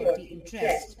security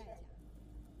interests.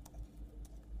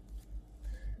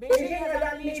 Beijing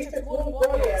has unleashed its wound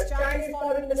warriors. Chinese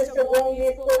Foreign Minister Wang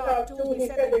Yi spoke out too. He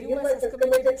said the U.S. has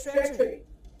committed treachery.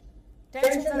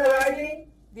 Tensions are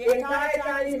rising. The entire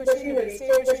Chinese machinery,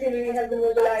 state machinery, has been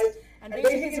mobilized, and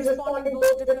Beijing is responding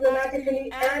both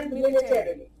diplomatically and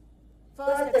militarily.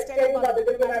 First, let's tell you about the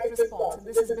diplomatic response. And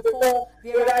this is before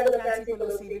the arrival of Nancy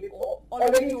Pelosi. We've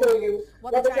already told you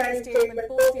what the Chinese statement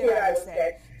post the arrival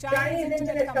said. Chinese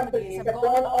internet companies have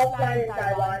gone offline in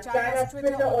Taiwan. China's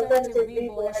Twitter alternative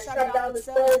Weibo has shut down the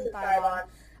servers in Taiwan.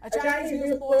 A Chinese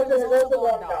news portal has also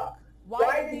gone dark.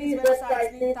 Why did these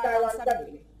websites leave Taiwan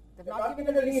suddenly? They've not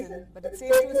given a reason, but it's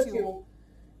safe to assume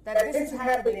that this is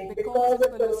happening because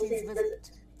of Pelosi's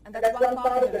visit. And that's one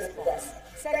part of the response.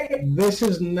 Second, this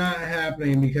is not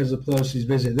happening because of Pelosi's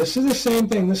visit. This is the same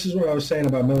thing. This is what I was saying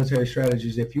about military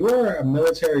strategies. If you are a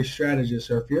military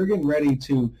strategist, or if you're getting ready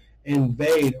to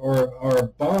invade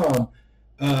or bomb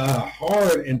a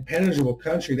hard, impenetrable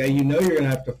country that you know you're going to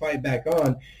have to fight back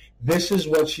on, this is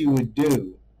what you would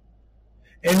do.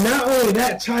 And not only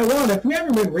that, Taiwan, if we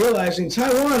haven't been realizing,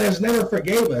 Taiwan has never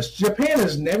forgave us. Japan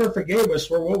has never forgave us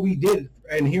for what we did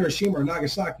in Hiroshima or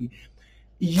Nagasaki.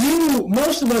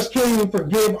 Most of us can't even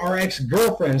forgive our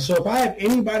ex-girlfriends. So if I have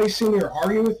anybody sitting here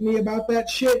arguing with me about that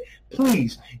shit,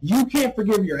 please, you can't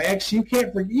forgive your ex. You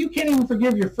can't even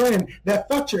forgive your friend that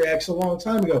fucked your ex a long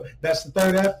time ago. That's the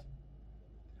third F.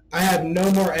 I have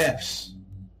no more Fs.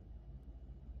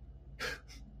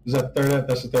 Is that the third F?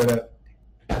 That's the third F.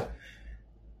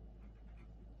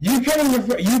 You can't even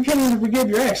forgive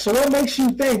your ex. So what makes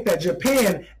you think that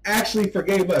Japan actually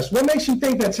forgave us? What makes you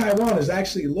think that Taiwan is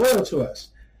actually loyal to us?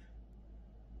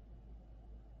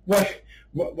 What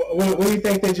do you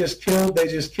think they just killed? They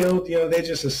just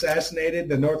assassinated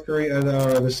the North Korea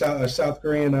or the South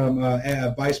Korean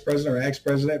vice president or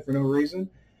ex-president for no reason?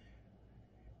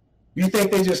 You think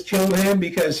they just killed him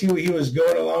because he was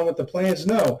going along with the plans?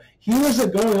 No, he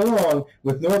wasn't going along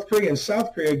with North Korea and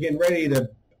South Korea getting ready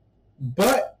to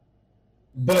butt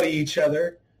buddy each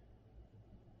other.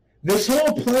 This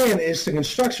whole plan is to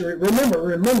construct.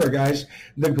 Remember, guys,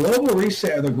 the global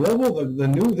reset,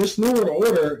 this new world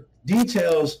order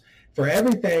details for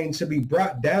everything to be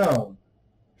brought down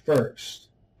first.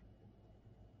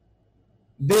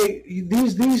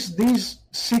 These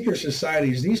secret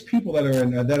societies, these people that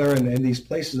are in these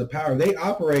places of power, they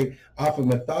operate off of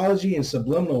mythology and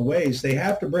subliminal ways. They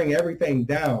have to bring everything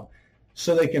down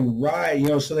so they can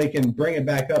so they can bring it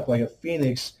back up like a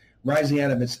phoenix rising out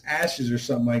of its ashes or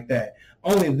something like that.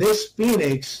 Only this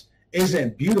phoenix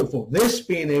isn't beautiful. This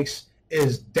phoenix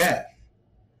is death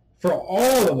for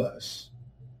all of us.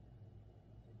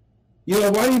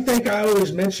 Why do you think I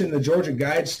always mention the Georgia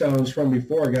Guidestones from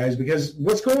before, guys? Because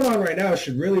what's going on right now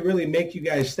should really, really make you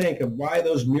guys think of why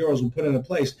those murals were put into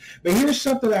place. But here's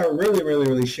something that will really, really,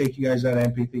 really shake you guys out of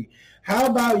empathy. How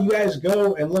about you guys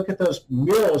go and look at those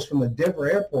murals from the Denver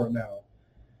airport now?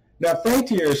 Now think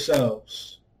to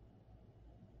yourselves,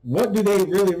 what do they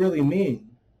really, really mean?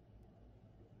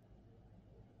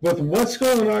 With what's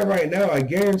going on right now, I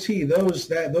guarantee those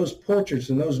portraits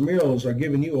and those murals are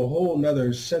giving you a whole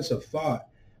nother sense of thought.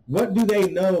 What do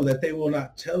they know that they will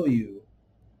not tell you?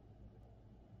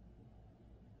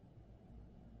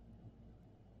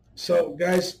 So,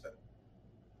 guys,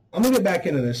 I'm gonna get back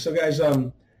into this. So, guys,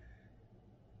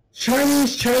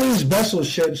 Chinese vessel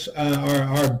ships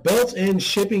are built-in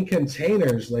shipping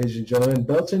containers, ladies and gentlemen.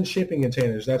 Built-in shipping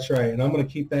containers. That's right. And I'm gonna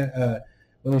keep that.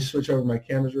 Let me switch over my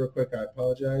cameras real quick. I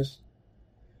apologize.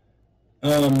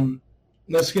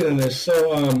 Let's get into this.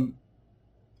 So,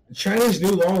 Chinese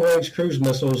new long-range cruise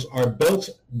missiles are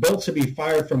built to be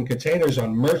fired from containers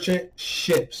on merchant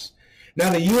ships.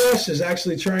 Now, the U.S. is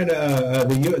actually trying to,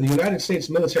 the United States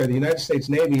military, the United States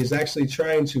Navy is actually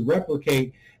trying to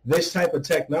replicate this type of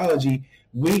technology.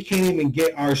 We can't even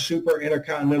get our super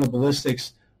intercontinental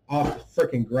ballistics off the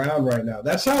freaking ground right now.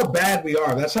 That's how bad we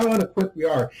are. That's how unequipped we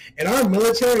are. And our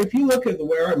military, if you look at the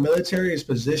way our military is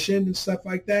positioned and stuff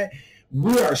like that,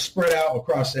 we are spread out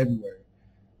across everywhere.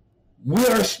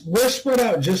 We're spread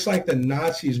out just like the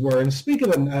Nazis were. And speaking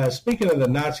of the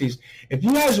Nazis, if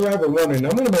you guys are ever wondering,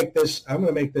 I'm going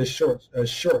to make this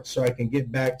short so I can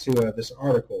get back to this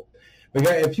article. But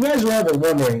guys, if you guys are ever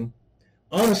wondering,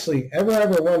 honestly,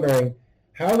 ever wondering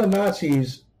how the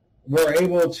Nazis were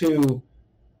able to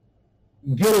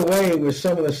get away with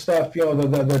some of the stuff,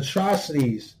 the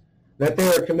atrocities that they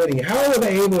are committing. How were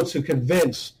they able to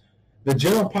convince the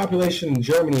general population in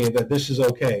Germany that this is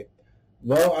okay?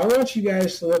 Well, I want you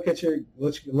guys to look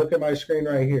at my screen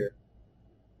right here.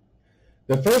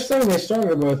 The first thing they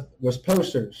started with was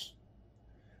posters.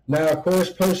 Now, of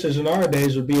course, posters in our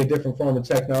days would be a different form of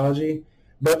technology,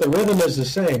 but the rhythm is the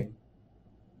same.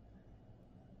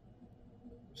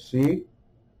 See?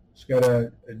 It's got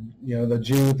the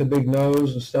Jew with the big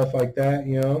nose and stuff like that,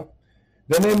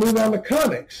 Then they move on to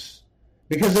comics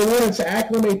because they wanted to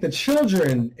acclimate the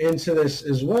children into this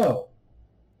as well.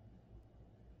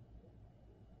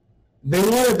 They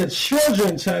wanted the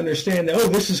children to understand that, oh,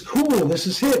 this is cool, this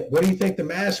is hip. What do you think the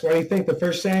mask? Why do you think the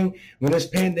first thing when this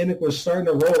pandemic was starting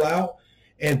to roll out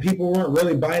and people weren't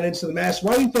really buying into the mask,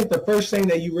 why do you think the first thing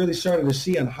that you really started to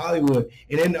see on Hollywood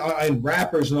and in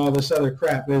rappers and all this other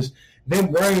crap is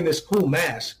them wearing this cool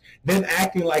mask, them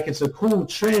acting like it's a cool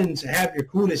trend to have your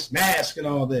coolest mask and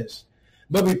all this?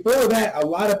 But before that, a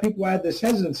lot of people had this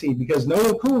hesitancy because no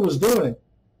one cool was doing it.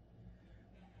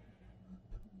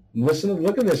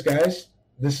 Look at this, guys.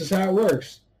 This is how it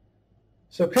works.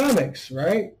 So comics,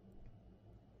 right?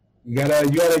 You have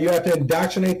to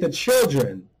indoctrinate the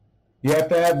children. You have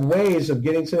to have ways of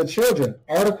getting to the children.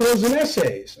 Articles and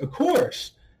essays, of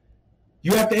course.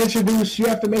 You have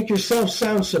to make yourself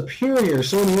sound superior.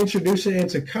 So when you introduce it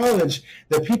into college,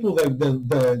 the people,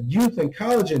 the youth in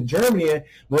college in Germany,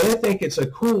 well, they think it's a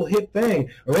cool, hip thing,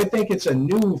 or they think it's a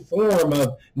new form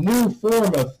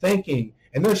of thinking,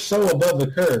 and they're so above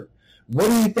the curve. What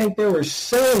do you think they were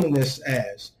selling this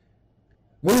as?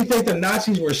 What do you think the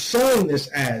Nazis were selling this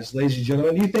as, ladies and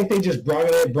gentlemen? Do you think they just brought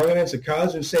it into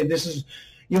college and say, this is,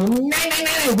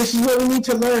 this is what we need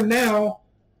to learn now?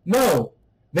 No.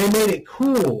 They made it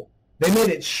cool. They made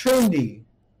it trendy.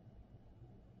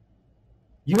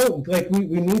 We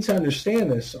need to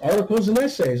understand this. Articles and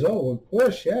essays. Oh, of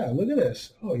course, yeah. Look at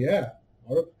this. Oh, yeah.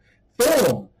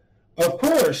 Film. Of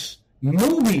course.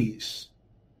 Movies.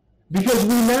 Because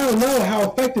we now know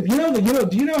how effective. Do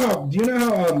you know how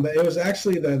it was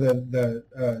actually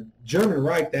the German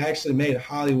Reich that actually made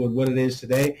Hollywood what it is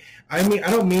today? I mean,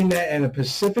 I don't mean that in a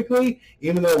specifically,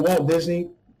 even though Walt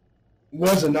Disney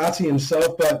was a Nazi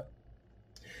himself, but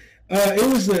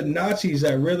it was the Nazis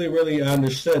that really, really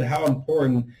understood how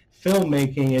important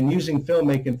filmmaking and using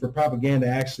filmmaking for propaganda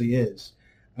actually is.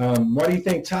 Why do you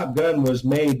think Top Gun was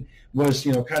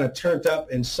kind of turned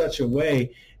up in such a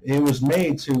way? It was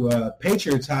made to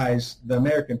patriotize the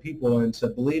American people into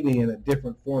believing in a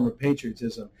different form of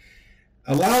patriotism,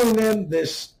 allowing them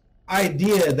this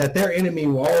idea that their enemy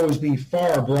will always be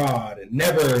far abroad and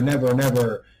never, never,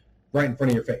 never right in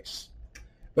front of your face.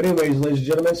 But anyways, ladies and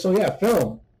gentlemen, so yeah,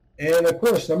 film. And of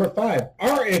course, number 5,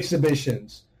 art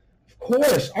exhibitions. Of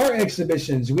course, art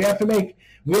exhibitions. We have to make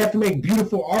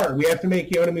beautiful art. We have to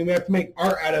make, we have to make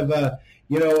art out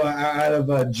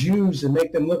of Jews and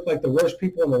make them look like the worst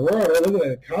people in the world. Oh, look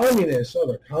at the communists. Oh,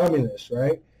 they're communists,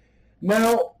 right?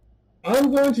 Now,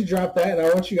 I'm going to drop that, and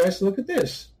I want you guys to look at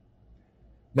this.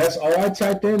 That's all I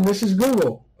typed in. This is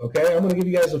Google, okay? I'm going to give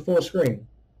you guys a full screen.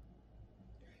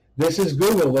 This is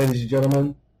Google, ladies and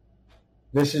gentlemen.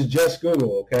 This is just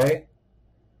Google, okay?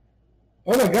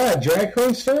 Oh my God, drag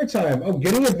queen story time. Oh,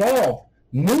 getting involved.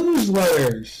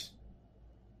 Newsletters.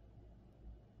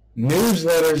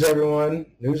 Newsletters, everyone.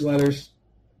 Newsletters.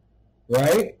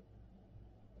 Right?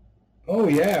 Oh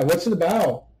yeah, what's it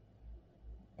about?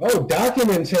 Oh,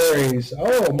 documentaries.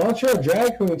 Oh, Montreal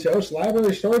drag queen to host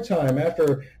library story time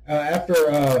after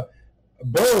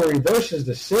Burr reverses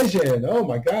decision. Oh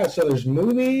my God! So there's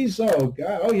movies. Oh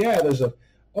God! Oh yeah. There's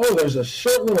a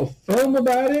short little film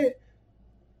about it.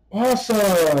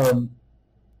 Awesome.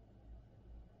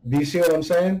 Do you see what I'm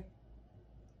saying?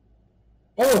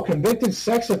 Oh, convicted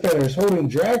sex offenders holding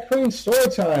drag queen story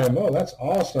time. Oh, that's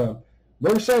awesome.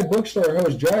 Riverside Bookstore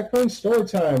hosts drag queen story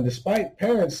time despite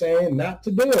parents saying not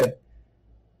to do it.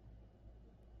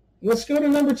 Let's go to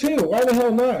number 2. Why the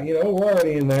hell not? We're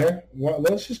already in there. Well,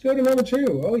 let's just go to number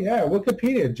 2. Oh yeah,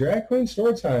 Wikipedia, drag queen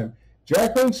story time.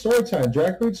 Drag queen story time.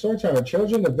 Drag queen story time are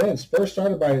children events first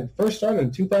started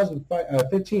in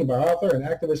 2015 by author and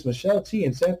activist Michelle T.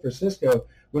 in San Francisco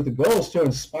with the goals to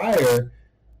inspire.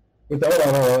 Hold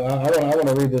on, I want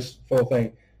to read this full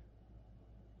thing.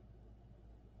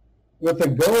 With the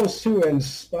goals to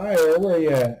inspire, where are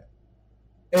you at?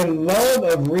 And love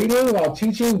of reading while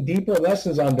teaching deeper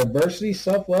lessons on diversity,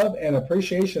 self-love, and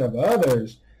appreciation of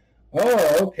others.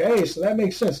 Oh, okay, so that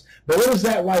makes sense. But what does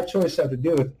that life choice have to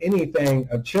do with anything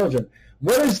of children?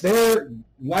 What does their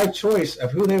life choice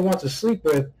of who they want to sleep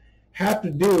with have to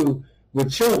do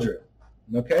with children?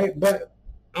 Okay, but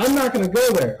I'm not going to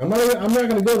go there. I'm not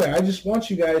going to go there. I just want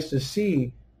you guys to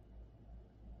see.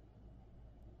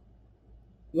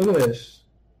 Look at this.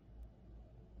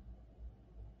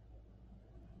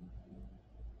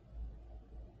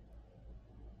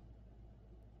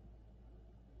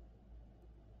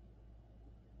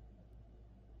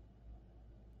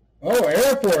 Oh,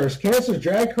 Air Force cancels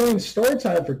drag queen story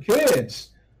time for kids.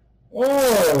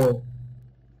 Oh,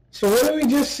 so what did we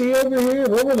just see over here?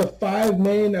 What were the 5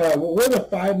 main? What were the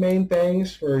 5 main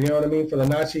things for for the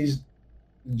Nazis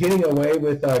getting away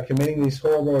with committing these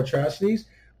horrible atrocities?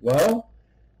 Well,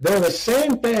 they're the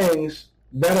same things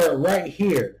that are right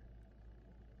here.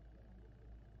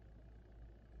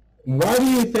 Why do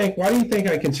you think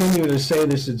I continue to say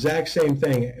this exact same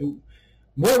thing?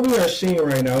 What we are seeing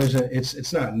right now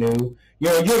it's not new.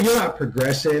 You're not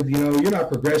progressive. You're not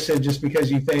progressive just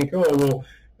because you think,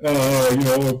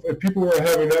 if people were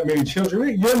having that many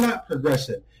children, you're not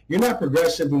progressive. You're not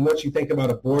progressive in what you think about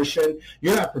abortion.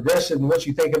 You're not progressive in what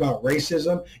you think about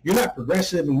racism. You're not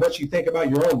progressive in what you think about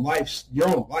your own life. You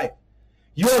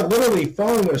are literally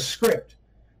following a script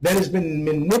that has been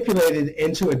manipulated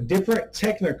into a different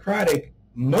technocratic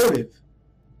motive.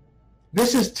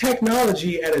 This is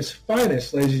technology at its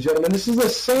finest, ladies and gentlemen. This is the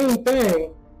same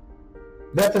thing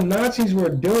that the Nazis were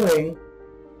doing,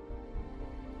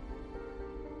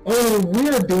 only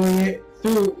we're doing it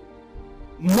through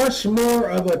much more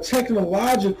of a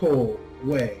technological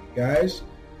way, guys.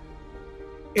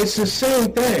 It's the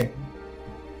same thing.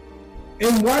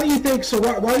 And why do you think,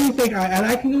 why do you think, and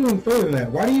I can go even further than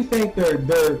that, why do you think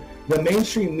the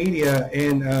mainstream media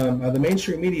and the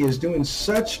mainstream media is doing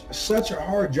such a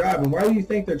hard job, and why do you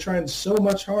think they're trying so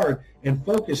much hard and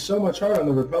focus so much hard on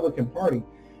the Republican Party?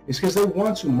 It's because they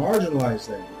want to marginalize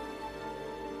them.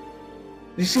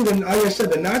 You see, like I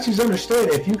said, the Nazis understood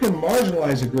if you can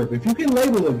marginalize a group, if you can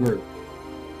label a group,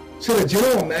 to the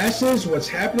general masses, what's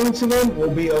happening to them will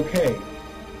be okay.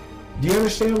 Do you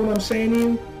understand what I'm saying to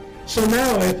you? So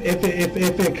now, if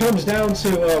it comes down to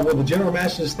what the general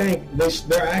masses think,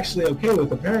 they're actually okay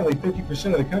with, apparently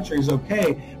 50% of the country is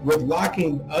okay with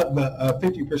locking up the other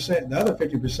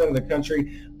 50% of the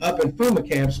country up in FUMA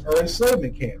camps or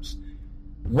enslavement camps.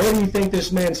 Where do you think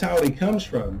this mentality comes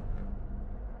from?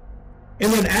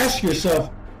 And then ask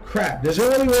yourself, crap, does it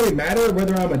really matter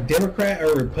whether I'm a Democrat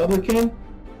or a Republican?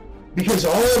 Because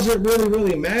all that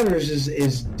really matters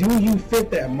is do you fit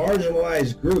that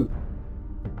marginalized group?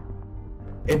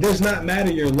 It does not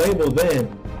matter your label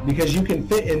then, because you can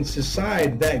fit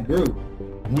inside that group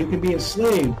and you can be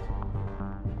enslaved.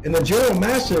 And the general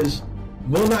masses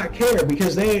will not care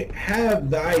because they have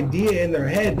the idea in their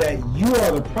head that you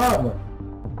are the problem.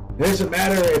 It doesn't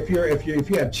matter if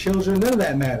you have children, none of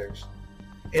that matters.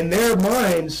 In their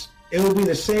minds, it will be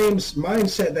the same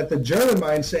mindset that the German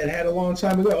mindset had a long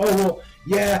time ago. Oh, well,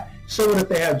 yeah, so what if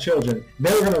they have children?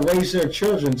 They were going to raise their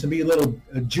children to be little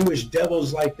Jewish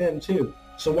devils like them too.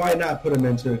 So why not put them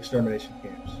into extermination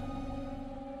camps?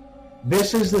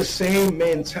 This is the same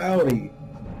mentality.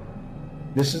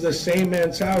 This is the same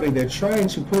mentality. They're trying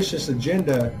to push this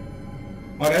agenda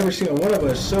on every single one of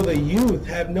us, so the youth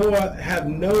have no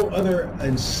other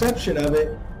inception of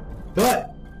it,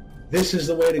 but this is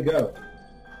the way to go.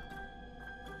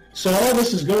 So all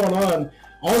this is going on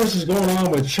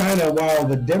with China while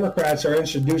the Democrats are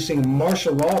introducing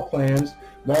martial law plans,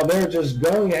 while they're just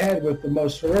going ahead with the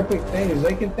most horrific things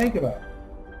they can think about.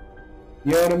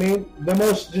 You know what I mean? The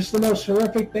most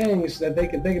horrific things that they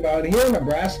can think about. Here in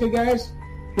Nebraska, guys,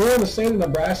 here in the state of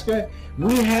Nebraska,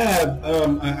 we have.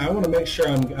 I want to make sure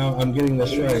I'm getting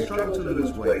this right. You struggle to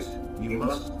lose weight. You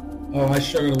must. Oh, I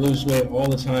struggle to lose weight all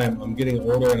the time. I'm getting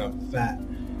older and I'm fat.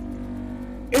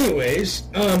 Anyways,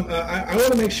 I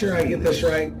want to make sure I get this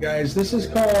right, guys. This is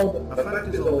called... A fact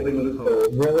is holding loophole.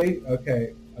 Really?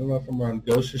 Okay. I don't know if I'm on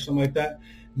Ghost or something like that.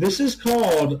 This is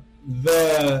called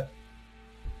the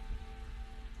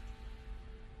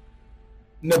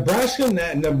Nebraska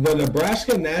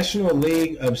National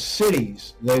League of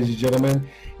Cities, ladies and gentlemen.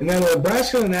 And then the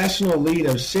Nebraska National League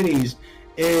of Cities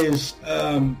is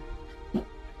a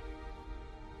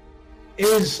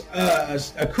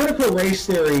critical race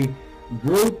theory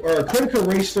group, or a critical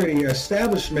race theory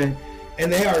establishment,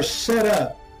 and they are set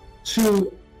up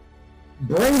to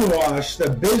brainwash the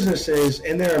businesses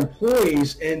and their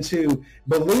employees into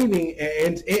believing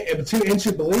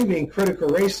into believing critical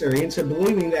race theory, into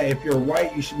believing that if you're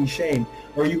white you should be shamed,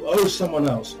 or you owe someone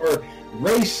else, or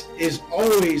race is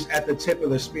always at the tip of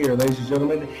the spear, ladies and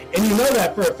gentlemen. And you know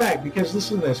that for a fact, because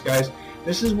listen to this, guys.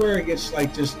 This is where it gets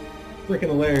like just freaking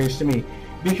hilarious to me,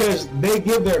 because they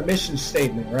give their mission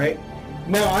statement, right?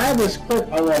 Now, I have this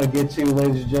clip I want to get to,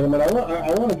 ladies and gentlemen. I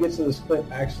want to get to this clip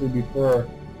actually before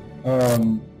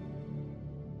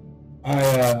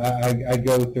I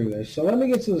go through this. So let me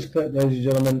get to this clip, ladies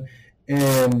and gentlemen,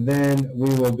 and then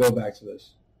we will go back to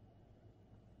this.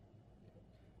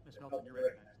 Ms. Milton, you're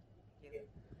recognized. Thank you.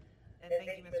 And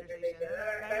thank you, Mr. Station.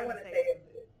 I want to say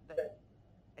that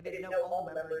I didn't know all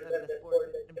members of this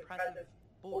board, impressive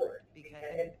board,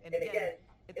 because, and again,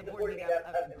 it's a board made up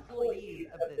of employees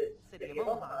of the city of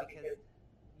Omaha, because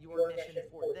your mission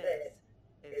for this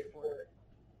is for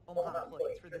Omaha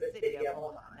employees, for the city of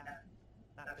Omaha,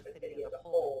 not the city as a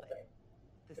whole, but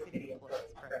the city employees,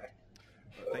 correct?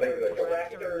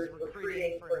 Directors,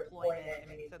 recruiting for employment,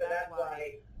 I mean, so that's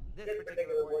why this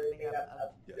particular board is made up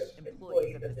of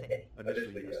employees of the city.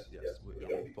 Initially, yes,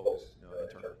 we focused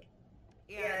internally.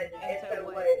 And so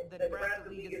what the Nebraska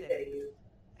League of Cities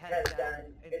has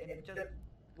done, and just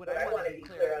what I want to be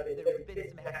clear of is there's been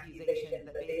some accusations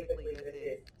that basically this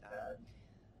is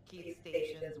Keith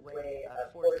Station's way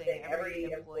of forcing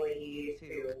every employee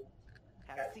to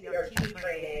have CRT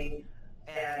training,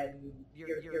 and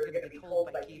you're going to be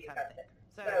told by Keith how to think.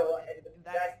 So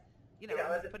that's, I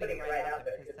was putting it right out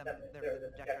there because there was an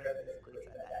objector that basically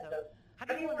said that. So how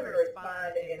do you want to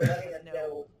respond in letting us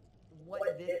know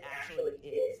what this actually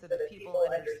is, so that people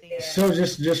understand? So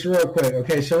just real quick,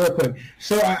 okay. So real quick.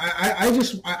 So I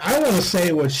want to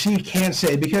say what she can't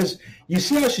say, because you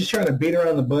see how she's trying to beat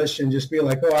around the bush and just be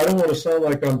like, oh, I don't want to sound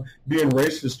like I'm being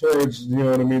racist towards, you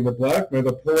know what I mean, the black man,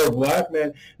 the poor black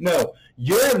man. No,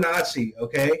 you're a Nazi,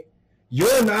 okay?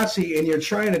 You're a Nazi, and you're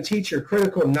trying to teach your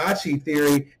critical Nazi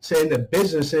theory to into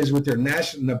businesses with your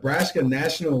Nebraska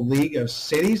National League of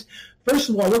Cities. First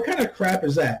of all, what kind of crap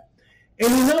is that? And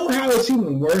you know how it's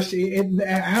even worse,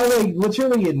 how they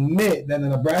literally admit that the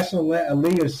Nebraska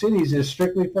League of Cities is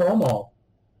strictly for Omaha.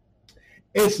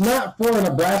 It's not for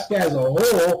Nebraska as a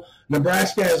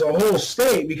whole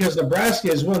state, because Nebraska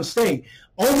is one state.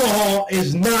 Omaha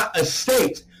is not a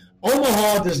state.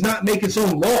 Omaha does not make its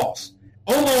own laws.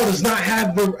 Omaha does not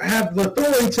have the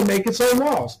authority to make its own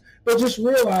laws. But just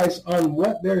realize on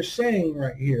what they're saying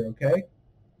right here, okay?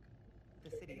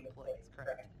 The city employees,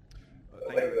 correct.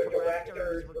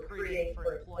 Directors, recruiting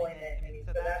for employment, I mean,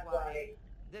 so that's why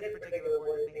this particular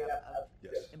board is made up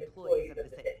of employees of the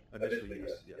city. Initially,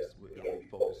 yes, we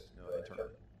focused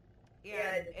internally.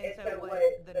 And so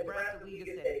what the Nebraska League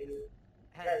of Cities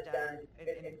has done,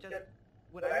 and just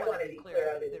what I want to be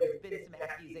clear of is there's been some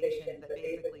accusations that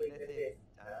basically this is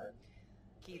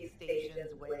Keith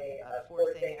Station's way of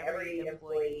forcing every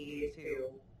employee to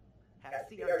have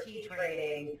CRT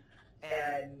training,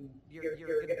 and you're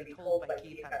going to be told by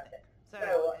Keith how to think.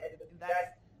 So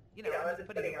that's, I'm just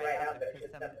putting it right out there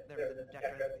because there was an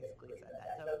objector that basically said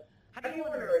that. So how do you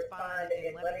want to respond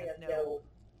in letting us know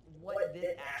what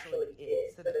this actually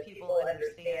is so that people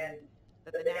understand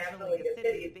that the National League of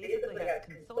Cities basically has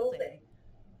consulting,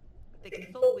 but they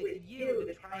consult with you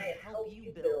to try and help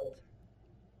you build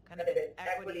kind of an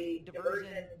diverse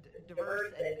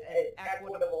and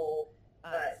equitable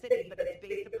city, but it's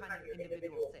based upon your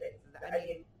individual cities. I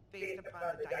mean, based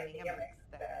upon the dynamics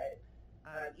that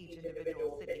each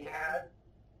individual city has.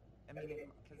 I mean,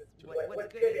 because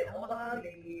what's good in Omaha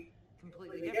may be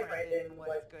completely different than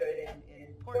what's good in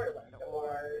Portland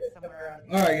or somewhere else.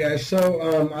 All right, guys.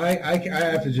 So I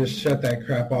have to just shut that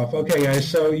crap off. Okay, guys.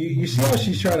 So you see how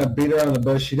she's trying to beat around the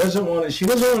bush. She doesn't want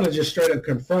to just straight up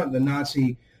confront the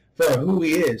Nazi for who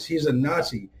he is. He's a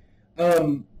Nazi.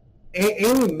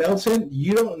 Amy Melton,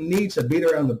 you don't need to beat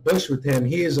around the bush with him.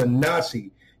 He is a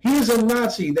Nazi. He is a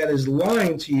Nazi that is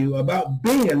lying to you about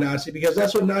being a Nazi, because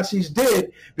that's what Nazis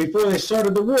did before they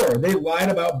started the war. They lied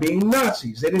about being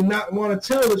Nazis. They did not want to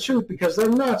tell the truth because they're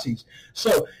Nazis.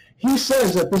 So he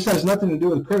says that this has nothing to do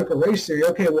with critical race theory.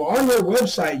 Okay, well, on your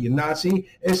website, you Nazi,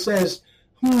 it says,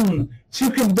 to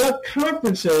conduct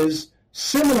conferences,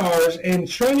 seminars, and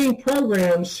training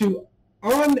programs to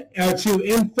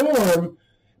inform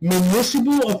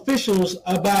municipal officials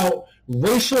about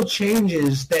racial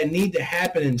changes that need to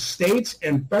happen in states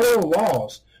and federal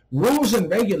laws, rules and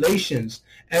regulations,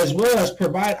 as well as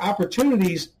provide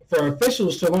opportunities for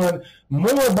officials to learn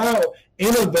more about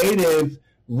innovative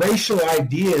racial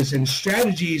ideas and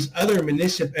strategies other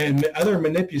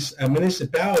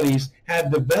municipalities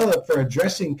have developed for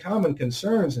addressing common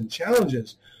concerns and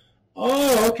challenges.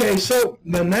 Oh, okay. So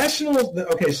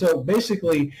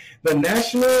basically the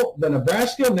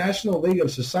Nebraska National League of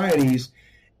Societies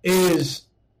is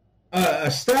an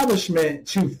establishment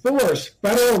to force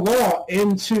federal law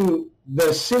into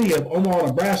the city of Omaha,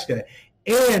 Nebraska,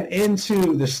 and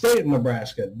into the state of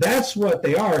Nebraska. That's what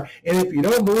they are. And if you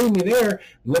don't believe me there,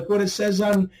 look what it says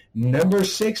on number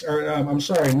 5,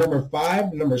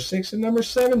 number 6, and number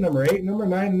 7, number 8, number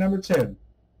 9, and number 10,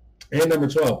 and number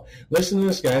 12. Listen to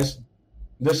this, guys.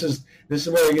 This is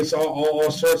where it gets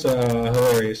all sorts of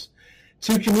hilarious.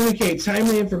 To communicate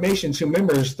timely information to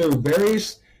members through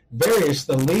various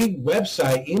the league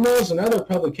website, emails, and other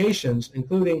publications,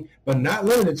 including but not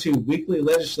limited to weekly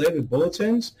legislative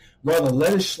bulletins while the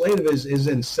legislative is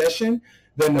in session,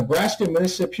 the Nebraska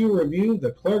Municipal Review,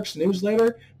 the clerk's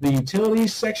newsletter, the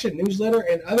utilities section newsletter,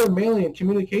 and other mailing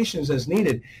communications as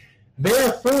needed.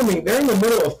 They're in the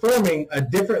middle of forming a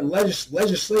different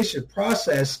legislation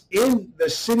process in the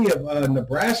city of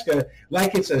Nebraska,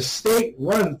 like it's a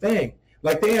state-run thing,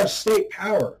 like they have state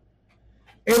power.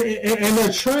 And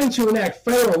they're trying to enact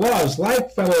federal laws, like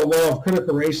federal law of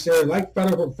critical race theory, like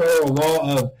federal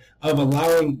law of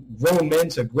allowing grown men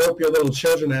to grope your little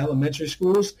children in elementary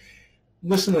schools.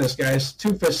 Listen to this, guys.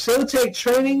 To facilitate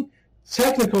training,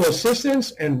 technical assistance,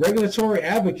 and regulatory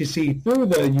advocacy through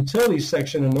the utilities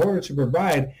section in order to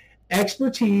provide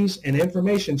expertise and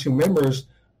information to members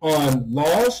on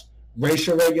laws,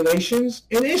 racial regulations,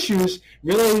 and issues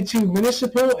related to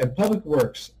municipal and public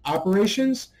works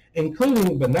operations,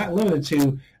 including but not limited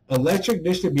to electric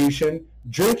distribution,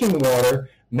 drinking water,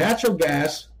 natural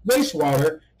gas,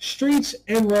 wastewater, streets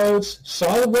and roads,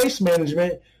 solid waste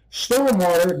management,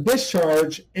 stormwater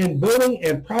discharge, and building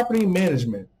and property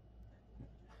management.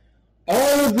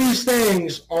 All of these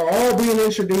things are all being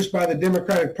introduced by the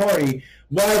Democratic Party,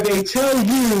 while they tell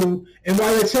you and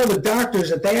while they tell the doctors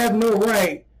that they have no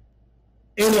right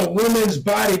in a woman's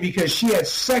body because she had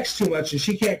sex too much and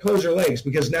she can't close her legs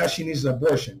because now she needs an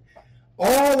abortion.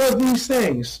 All of these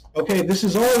things, okay, this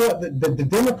is all what the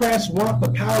Democrats want,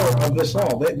 the power of this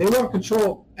all. They want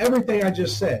control everything I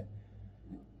just said,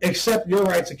 except your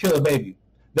right to kill a baby.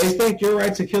 They think your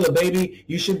right to kill a baby,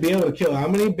 you should be able to kill how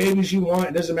many babies you want.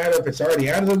 It doesn't matter if it's already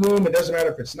out of the womb. It doesn't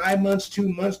matter if it's 9 months, 2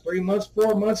 months, 3 months,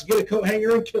 4 months. Get a coat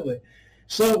hanger and kill it.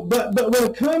 So, but when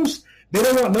it comes, they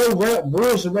don't want no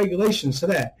rules and regulations to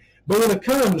that. But when it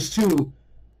comes to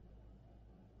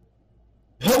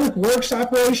public works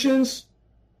operations,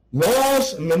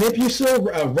 laws,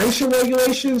 racial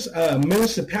regulations,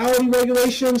 municipality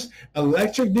regulations,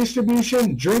 electric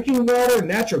distribution, drinking water,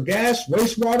 natural gas,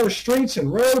 wastewater, streets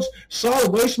and roads,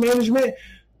 solid waste management,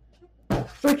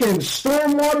 freaking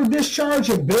stormwater discharge,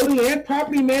 and building and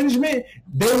property management,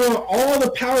 they want all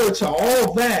the power to all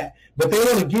of that but they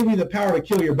want to give you the power to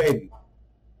kill your baby.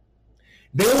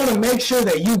 They want to make sure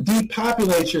that you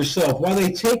depopulate yourself while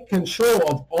they take control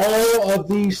of all of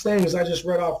these things I just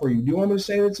read off for you. Do you want me to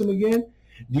say that to them again?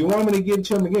 Do you want me to give it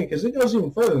to them again? Because it goes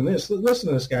even further than this. Listen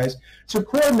to this, guys. To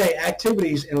coordinate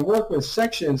activities and work with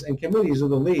sections and committees of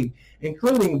the League,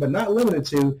 including but not limited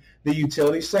to the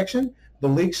Utilities Section, the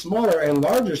League's smaller and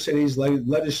larger cities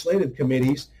legislative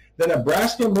committees, the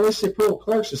Nebraska Municipal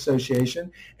Clerks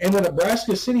Association, and the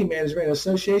Nebraska City Management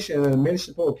Association and the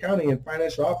Municipal Accounting and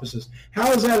Financial Offices.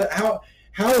 How is that?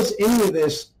 How is any of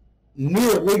this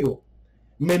near legal?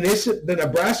 The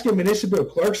Nebraska Municipal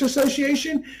Clerks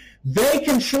Association, they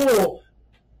control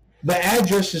the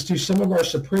addresses to some of our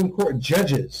Supreme Court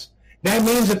judges. That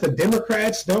means if the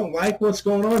Democrats don't like what's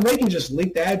going on, they can just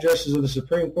leak the addresses of the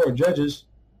Supreme Court judges.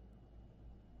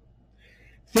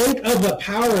 Think of the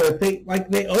power that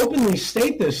they openly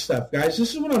state this stuff, guys.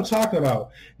 This is what I'm talking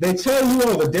about. They tell you,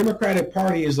 oh, the Democratic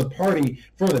Party is the party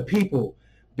for the people.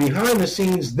 Behind the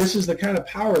scenes, this is the kind of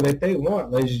power that they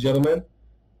want, ladies and gentlemen.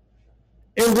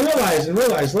 And realize,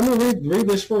 let me read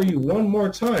this for you one more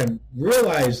time.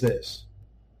 Realize this.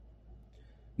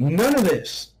 None of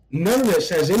this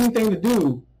has anything to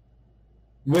do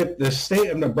with the state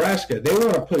of Nebraska. They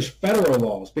want to push federal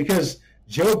laws because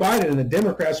Joe Biden and the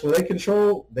Democrats, well, they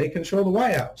control the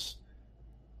White House.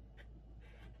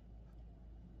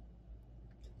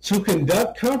 To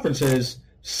conduct conferences,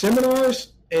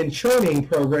 seminars, and training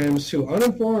programs to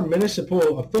uninformed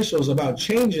municipal officials about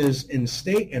changes in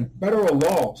state and federal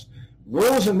laws,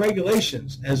 rules, and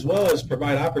regulations, as well as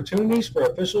provide opportunities for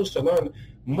officials to learn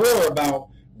more about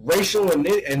racial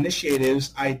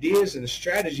initiatives, ideas, and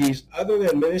strategies other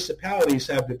than municipalities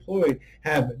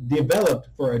have developed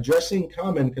for addressing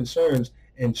common concerns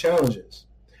and challenges.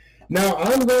 Now,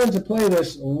 I'm going to play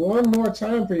this one more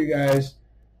time for you guys.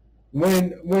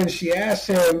 When she asked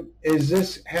him, is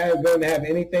this going to have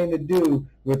anything to do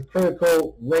with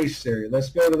critical race theory? Let's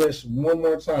go to this one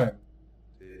more time.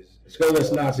 Let's go to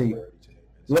this Nazi.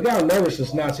 Look how nervous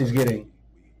this Nazi's getting.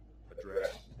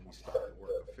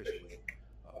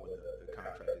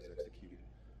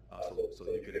 So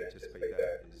you could anticipate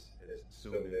that as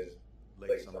soon as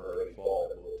late summer, early fall,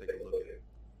 that we'll take a look at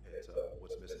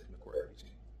what's missing from the court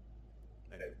routine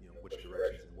and which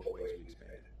directions and what ways we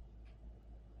expand it.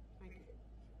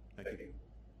 Thank you.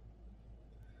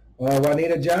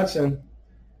 Juanita Johnson.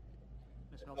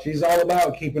 She's all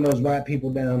about keeping those white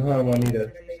people down, huh,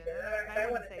 Juanita? I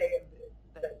want to say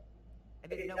that I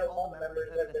didn't know all members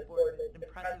of this board. It's an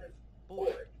impressive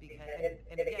board because,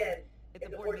 and again, it's a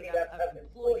board made up of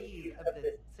employees of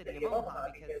the city of Omaha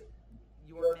because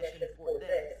your mission for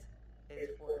this is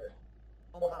for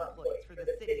Omaha employees, for the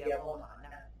city of Omaha,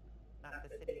 not the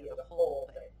city as a whole,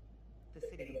 but the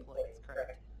city employees,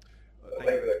 correct?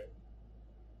 Thank you.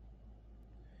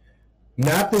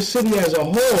 Not the city as a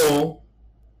whole,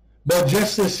 but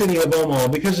just the city of Omaha,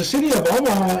 because the city of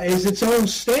Omaha is its own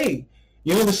state.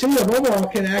 The city of Omaha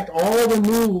can enact all the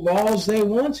new laws they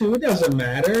want to. It doesn't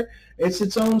matter. It's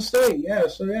its own state. Yeah,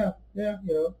 so yeah.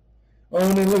 Oh,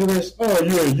 and then look at this. Oh,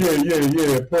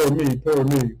 yeah. Poor me. Get the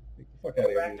fuck out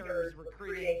of here. Directors,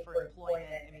 recruiting for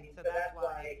employment. I mean, so that's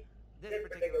why this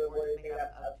particular board is made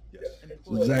up of employees.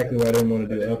 That's exactly why I didn't want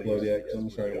to do the upload yet, because I'm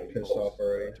starting to get pissed off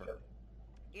already.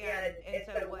 And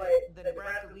so what the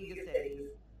Nebraska League of Cities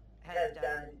has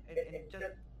done, and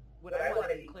just what I want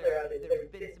to be clear of is there's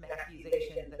been some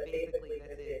accusations that basically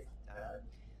this is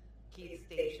Keith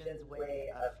Station's way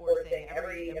of forcing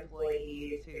every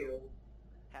employee to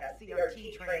have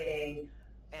CRT training,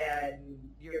 and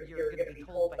you're going to be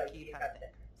told by Keith how to.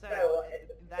 So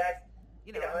that's,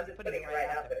 I'm just putting it right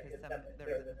out there because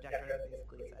there was an objector that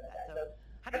basically said that. So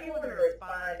how do you want to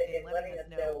respond in letting us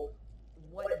know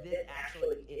what this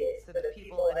actually is so that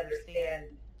people understand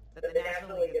that the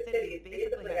National League of Cities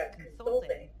basically has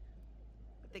consulting?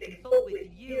 They consult with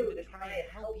you to try and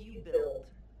help you build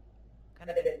kind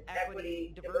of an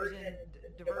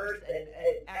diverse and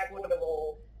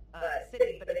equitable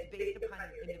city, but it's based upon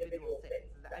your individual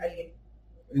cities.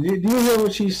 Do you hear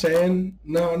what she's saying?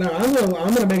 No. I'm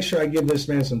gonna make sure I give this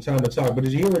man some time to talk. But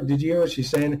did you hear what she's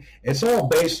saying? It's all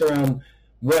based around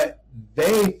what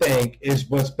they think is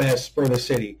what's best for the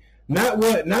city, not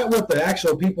what the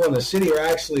actual people in the city are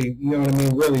actually,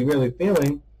 really, really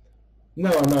feeling.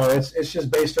 No, it's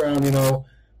just based around,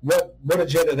 what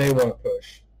agenda they want to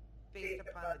push. Based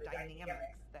upon the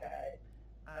dynamics that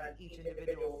each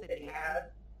individual city has.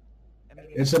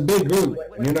 It's a big group,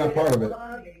 and you're not part of it.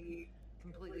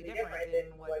 Completely different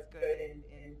than what's good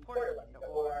in Portland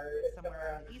or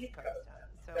somewhere on the East Coast.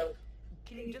 So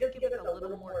can you just give us a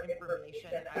little more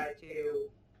information as to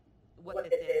what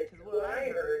this is? Because what I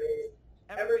heard is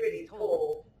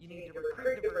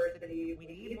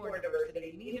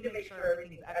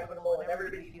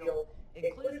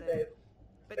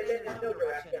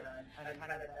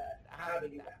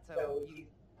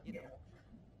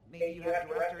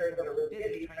others that are really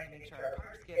busy trying to make sure our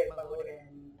parks get mowed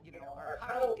and, you know, our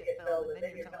potholes get filled, and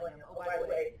then you're telling them, oh, by the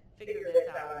way, figure this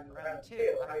out in round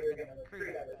 2, how you're going to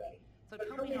recruit everybody. So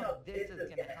tell me how this is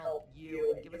going to help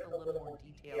you, and give us a little more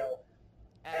detail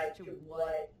as to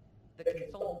what the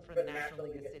consultant for the National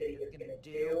League of Cities is going to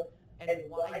do, and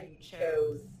why you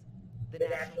chose the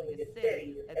National League of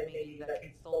Cities as maybe the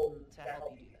consultant to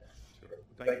help you do this. Sure.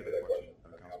 Thank you for that question,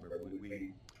 Councilmember.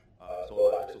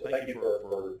 So thank you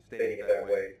for stating it that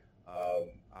way.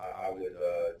 I would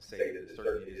say that it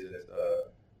certainly isn't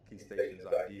Key Station's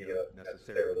idea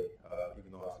necessarily,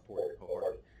 even though I support it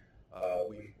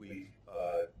wholeheartedly. We've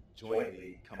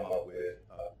jointly come up with.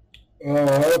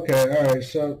 Oh, okay, all right.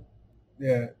 So,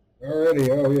 yeah, already.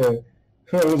 Oh, yeah.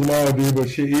 That was my idea, but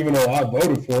shit, even though I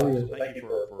voted for it. So thank you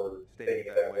for stating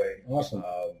it that way. Awesome.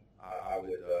 I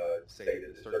would say that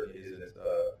it certainly isn't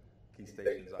Key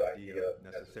Station's idea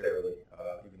necessarily,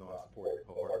 even though I support it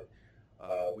wholeheartedly.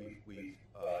 We've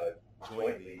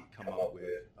jointly come up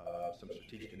with some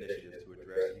strategic initiatives to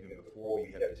address even before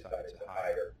we have decided to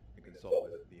hire and consult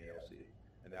with the NLC,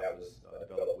 and that was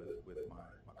developed with my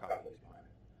colleagues behind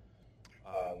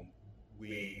it.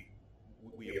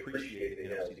 We appreciate the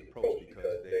NLC's approach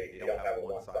because they don't have a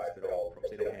one-size-fits-all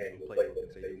approach. They don't hand you a playbook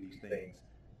and say do these things,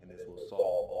 and this will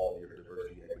solve all your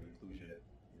diversity, equity, inclusion,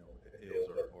 ills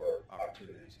or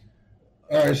opportunities.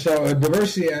 All right, so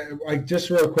diversity, like just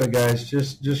real quick, guys,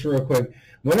 just real quick.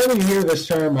 Whenever you hear this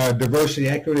term, diversity,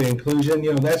 equity, inclusion,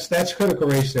 that's critical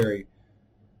race theory.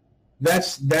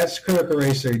 That's critical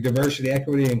race theory, diversity,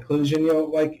 equity, inclusion.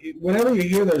 Like whenever you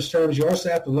hear those terms, you also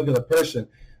have to look at the person.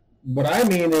 What I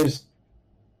mean is,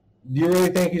 do you really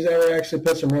think he's ever actually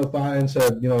put some real thought into,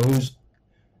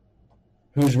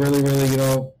 who's really,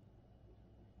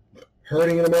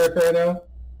 hurting in America right now?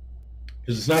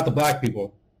 Because it's not the black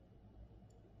people.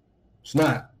 It's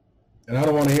not, and I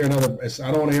don't want to hear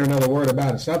another word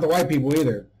about it. It's not the white people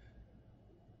either.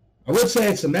 I would say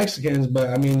it's the Mexicans, but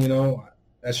I mean,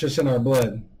 that's just in our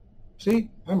blood. See,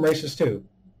 I'm racist too.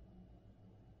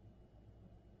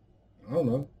 I don't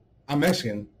know. I'm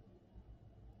Mexican.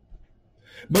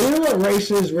 But you know what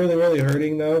race is really, really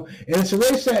hurting though? And it's a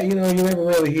race that, you never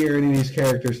really hear any of these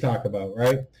characters talk about,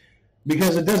 right?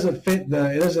 Because it doesn't fit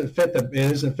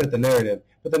the narrative.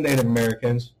 But the Native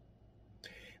Americans.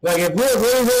 Like if we're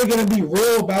really going to be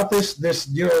real about this,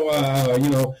 racial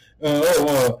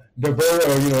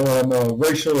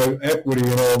equity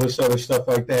and all this other stuff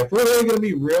like that. If we're really going to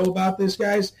be real about this,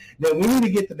 guys, then we need to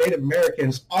get the Native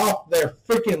Americans off their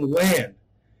freaking land.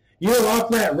 Off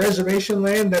that reservation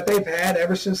land that they've had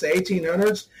ever since the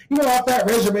 1800s. Off that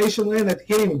reservation land that they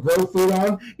can't even grow food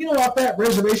on. Off that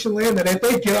reservation land that if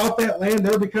they get off that land,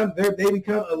 they become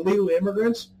illegal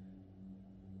immigrants.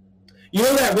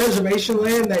 That reservation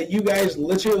land that you guys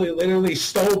literally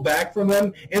stole back from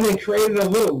them and then created a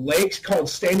little lake called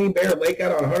Standing Bear Lake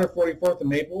out on 144th and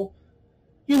Maple?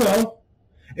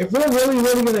 If we're really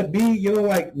going to be,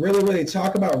 really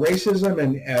talk about racism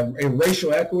and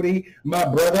racial equity, my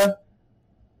brother,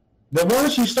 then why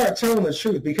don't you start telling the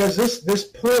truth? Because this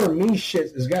poor me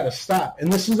shit has got to stop. And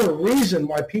this is the reason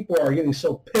why people are getting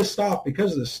so pissed off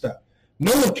because of this stuff.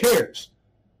 No one cares.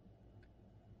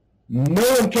 No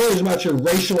one cares about your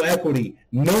racial equity.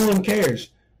 No one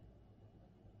cares.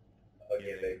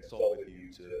 Again, they consult with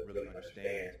you to really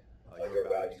understand your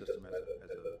value system as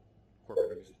a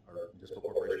corporate or municipal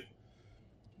corporation.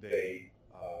 They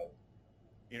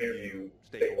interview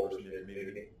stakeholders in the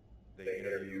community. They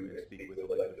interview and speak with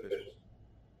elected officials,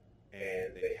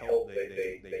 and they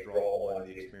draw on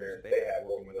the experience they have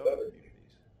working with other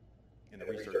communities and the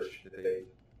research that they've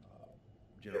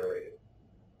generated.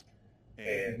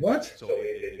 And what? So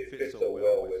it fits so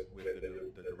well with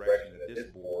the direction that this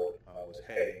board was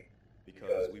heading,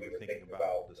 because we were thinking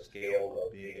about the scale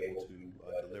of being able to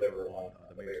deliver on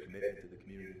the mayor's commitment to the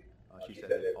community. She said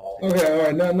that also. Okay, all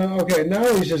right, okay. Now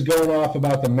he's just going off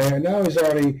about the mayor. Now he's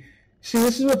already. See,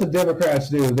 this is what the Democrats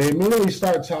do. They immediately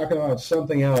start talking about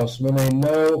something else when they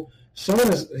know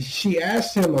someone is. She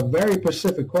asked him a very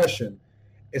specific question.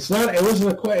 It's not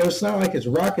like it's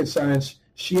rocket science.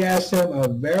 She asked him a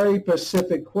very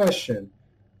specific question.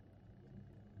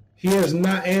 He has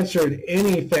not answered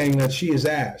anything that she has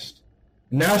asked.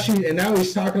 Now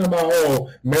he's talking about,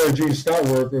 Mary Jean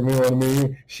Stoutworth,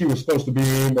 she was supposed to be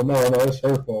in, but no, it's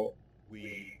her fault.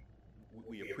 We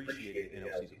appreciate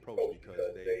NLC's approach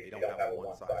because they don't have a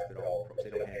one-size-fits-all approach.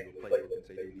 They don't hand you a playbook and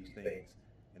say do these things,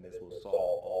 and this will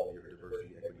solve all your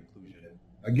diversity, equity, inclusion.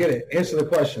 I get it. Answer the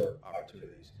question.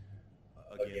 Opportunities.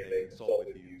 Again, they consult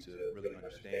with you to really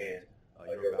understand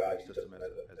your value system as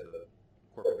a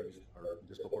corporate or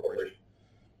municipal corporation.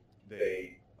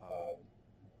 They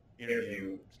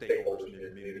interview stakeholders in the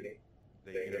community.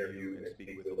 They interview and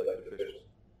speak with elected officials,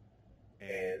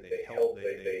 and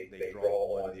they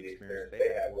draw on the experience they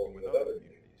have working with other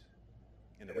communities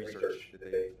and the research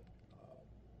that they've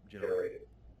generated.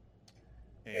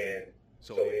 And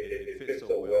so it fits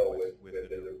so well with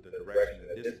the direction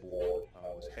that this board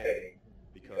was heading,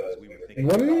 because we were thinking.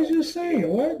 What are you just saying?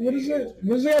 What is that?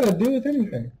 What does that got to do with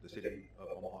anything? The city of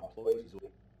Omaha employees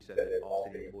said that all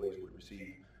city employees would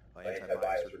receive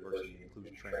anti-bias or diversity and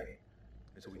inclusion training,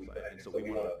 and so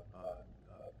we want to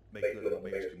make good on the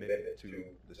mayor's commitment to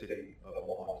the city of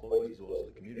Omaha employees as well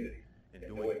as the community in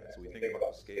doing that. So we think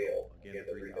about the scale again,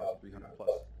 the 3,300 plus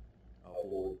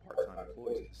full part-time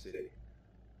employees at the city.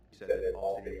 He said that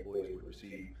all city employees would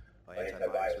receive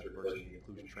anti-bias or diversity and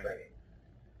inclusion training.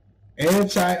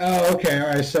 Okay, all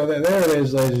right, so there it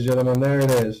is, ladies and gentlemen, there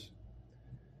it is.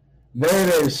 There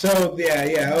it is. So,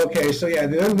 okay, so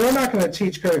they're not going to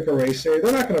teach critical race theory.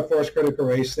 They're not going to force critical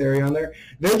race theory on there.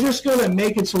 They're just going to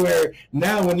make it to where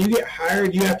now when you get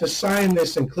hired, you have to sign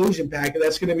this inclusion packet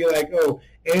that's going to be like, oh,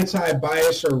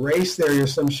 anti-bias or race theory or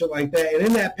some shit like that. And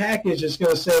in that package, it's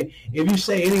going to say, if you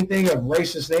say anything of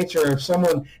racist nature, or if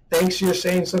someone thinks you're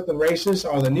saying something racist,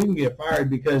 then you can get fired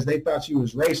because they thought you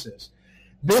was racist.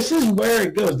 This is where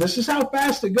it goes. This is how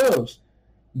fast it goes.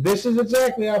 This is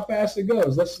exactly how fast it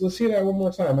goes. Let's hear that one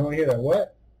more time. I want to hear that.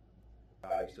 What?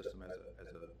 System as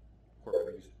a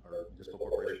corporate or municipal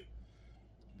corporation,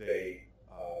 they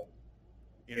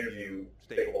interview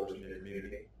stakeholders in the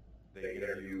community. They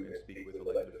interview and speak with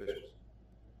elected officials,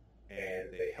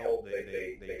 and they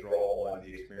draw on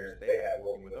the experience they have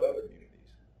working with other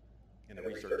communities and the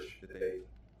research that they've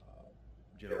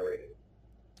generated.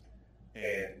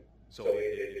 And so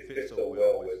it fits so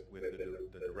well with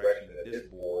the direction that this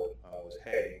board was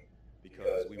heading,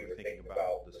 because we were thinking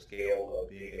about the scale of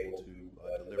being able to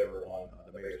deliver on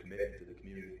the mayor's commitment to the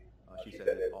community. She said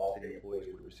that all city employees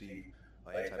would receive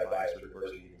anti-bias or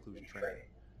diversity and inclusion training.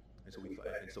 And so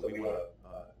we want to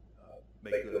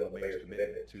make good on the mayor's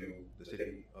commitment to the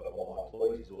city of Omaha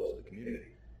employees as well as the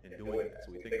community in doing that.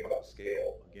 So we think about the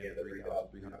scale, again, the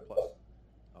 3,300 plus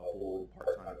full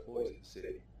part-time employees at the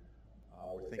city.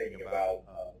 We're thinking about,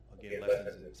 again,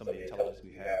 lessons in some of the intelligence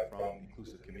we have from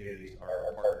inclusive communities,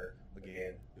 our partner,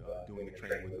 again, doing the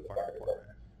training with the fire department.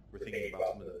 We're thinking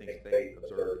about some of the things they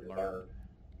observed and learned,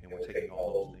 and we're taking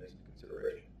all those things into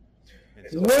consideration.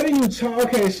 So, what are you talking?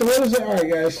 Okay, so what is it? All right,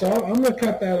 guys. So I'm going to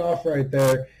cut that off right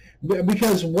there,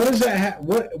 because what does that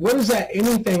what is that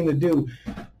anything to do?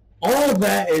 All of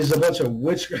that is a bunch of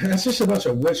witchcraft. That's just a bunch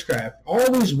of witchcraft.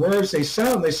 All these words, they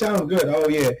sound good. Oh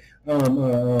yeah,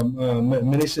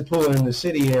 municipal in the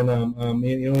city, and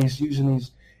he's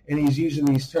using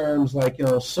these terms like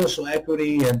social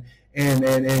equity and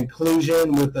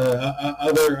inclusion with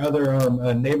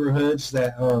other neighborhoods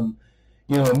that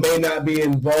may not be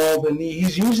involved, and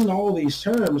he's using all these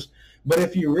terms. But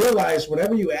if you realize,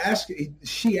 whenever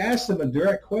she asked him a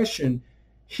direct question,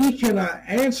 he cannot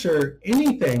answer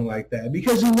anything like that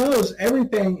because he knows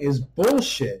everything is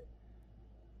bullshit.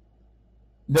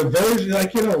 Diversion,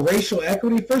 racial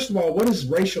equity. First of all, what is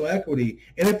racial equity?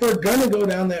 And if we're going to go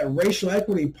down that racial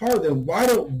equity part, then why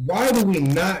do we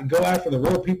not go after the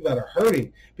real people that are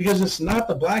hurting? Because it's not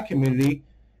the black community,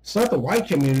 it's not the white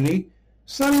community,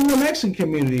 it's not even the Mexican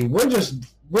community. We're just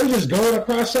going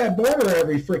across that border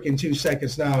every freaking 2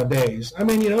 seconds nowadays. I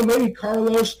mean, maybe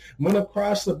Carlos went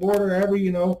across the border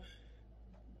every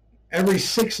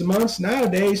 6 months.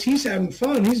 Nowadays, he's having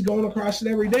fun. He's going across it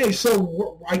every day.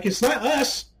 So, it's not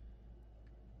us.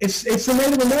 It's the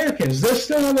Native Americans. They're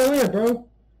still on the land, bro.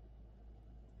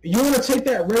 You want to take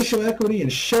that racial equity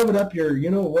and shove it up your,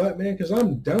 man? Because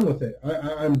I'm done with it.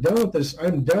 I'm done with this.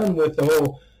 I'm done with the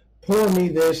whole pour me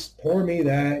this, pour me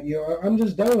that. I'm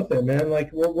just done with it, man.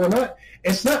 We're not.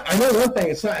 It's not. I know one thing.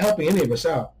 It's not helping any of us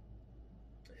out.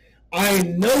 I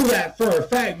know that for a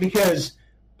fact because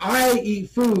I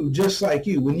eat food just like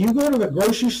you. When you go to the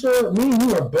grocery store, me and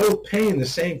you are both paying the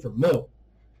same for milk.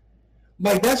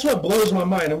 That's what blows my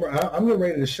mind. I'm getting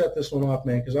ready to shut this one off,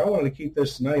 man, because I wanted to keep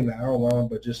this not even an hour long,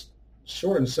 but just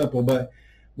short and simple. But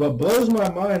what blows my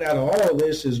mind out of all of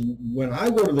this is when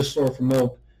I go to the store for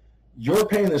milk, you're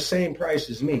paying the same price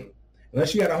as me.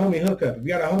 Unless you got a homie hookup. If you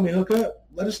got a homie hookup,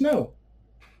 let us know.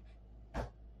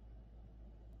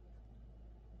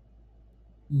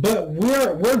 But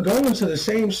we're going to the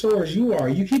same store as you are.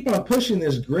 You keep on pushing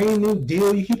this Green New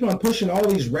Deal. You keep on pushing all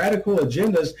these radical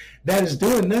agendas that is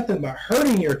doing nothing but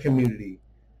hurting your community.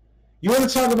 You want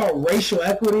to talk about racial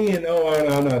equity and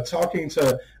talking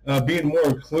to being more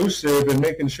inclusive and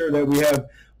making sure that we have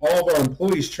all of our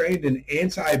employees trained in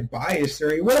anti-bias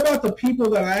theory. What about the people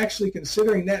that are actually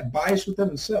considering that bias within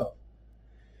themselves?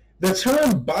 The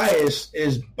term bias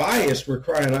is biased, we're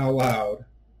crying out loud.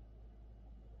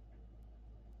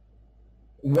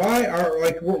 Why are,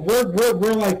 like,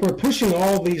 we're pushing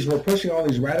all these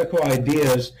radical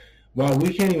ideas while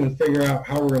we can't even figure out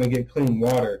how we're going to get clean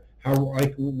water. How,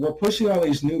 like, we're pushing all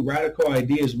these new radical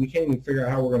ideas, we can't even figure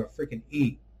out how we're going to freaking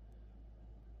eat.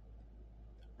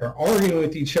 We're arguing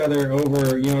with each other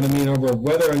over, you know what I mean, over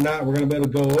whether or not we're going to be able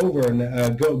to go over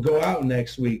and go out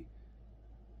next week.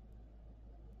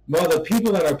 Well, the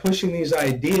people that are pushing these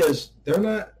ideas, they're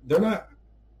not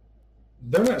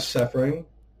suffering.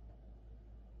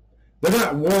 They're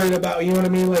not worried about, you know what I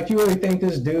mean? Like, you really think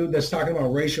this dude that's talking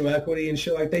about racial equity and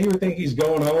shit like that, you would think he's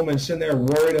going home and sitting there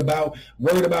worried about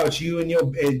you and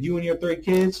your 3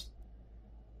 kids?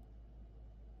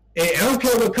 And I don't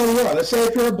care what color you are. Let's say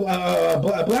if you're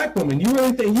a black woman, you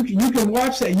really think you can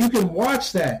watch that? You can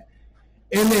watch that,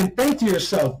 and then think to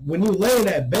yourself, when you lay in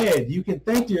that bed, you can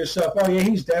think to yourself, "Oh yeah,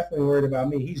 he's definitely worried about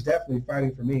me. He's definitely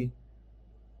fighting for me."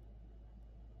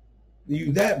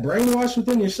 You that brainwashed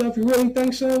within yourself? You really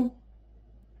think so?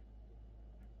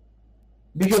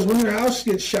 Because when your house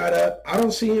gets shot up, I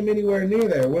don't see him anywhere near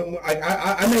there. When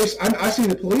I see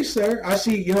the police there. I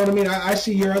see, you know what I mean. I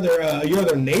see your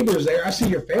other neighbors there. I see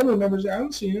your family members there. I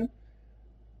don't see him.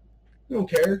 I don't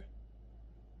care.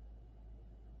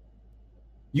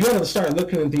 You got to start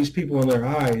looking at these people in their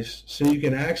eyes so you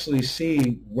can actually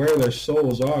see where their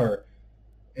souls are,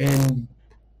 and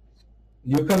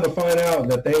you'll come to find out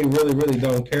that they really, really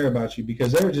don't care about you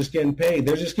because they were just getting paid.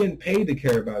 They're just getting paid to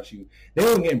care about you. They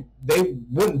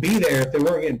wouldn't be there if they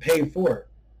weren't getting paid for it.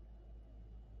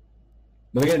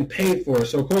 But they're getting paid for it,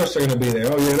 so of course they're going to be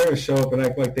there. Oh yeah, they're going to show up and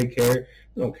act like they care.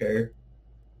 They don't care.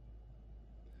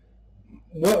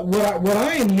 What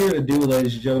I am here to do,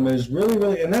 ladies and gentlemen, is really,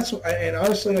 really, and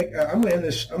honestly, like, I'm going to end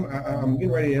this. I'm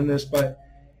getting ready to end this. But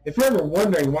if you're ever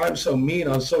wondering why I'm so mean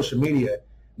on social media,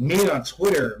 mean on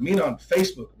Twitter, mean on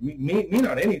Facebook, mean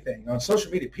on anything, on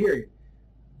social media, period.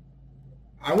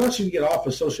 I want you to get off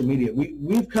of social media.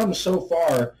 We've come so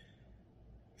far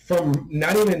from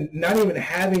not even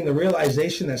having the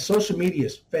realization that social media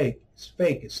is fake. It's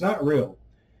fake. It's not real.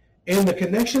 And the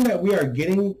connection that we are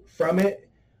getting from it,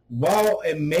 while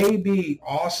it may be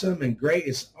awesome and great,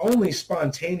 it's only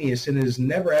spontaneous and it is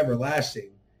never everlasting.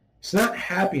 It's not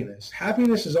happiness.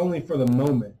 Happiness is only for the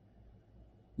moment.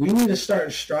 We need to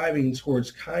start striving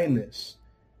towards kindness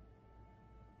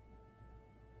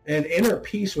and inner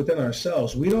peace within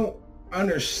ourselves. We don't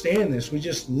understand this. We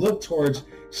just look towards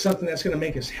something that's going to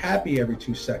make us happy every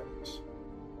 2 seconds.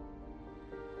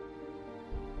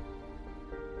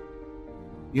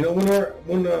 You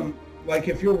know, like,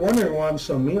 if you're wondering why I'm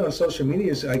so mean on social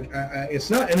media, it's like it's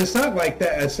not like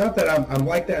that. It's not that I'm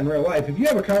like that in real life. If you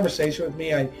have a conversation with me,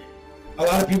 a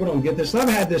lot of people don't get this. And I've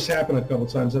had this happen a couple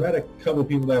times. I've had a couple of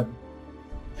people that,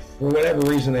 for whatever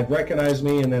reason, they've recognized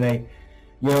me, and then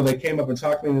they came up and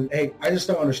talked to me. And, hey, I just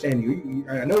don't understand you.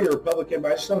 I know you're a Republican,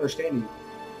 but I just don't understand you.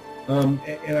 And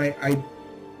I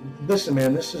listen,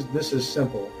 man. This is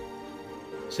simple,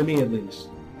 to me at least.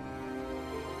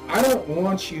 I don't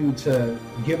want you to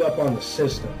give up on the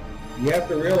system. You have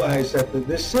to realize that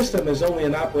this system is only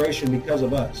in operation because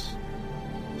of us.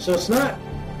 So it's not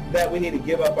that we need to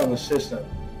give up on the system.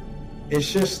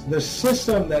 It's just the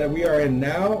system that we are in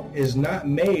now is not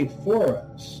made for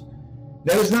us.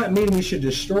 That does not mean we should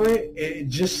destroy it. It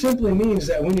just simply means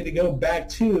that we need to go back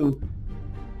to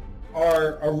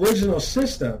our original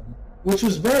system, which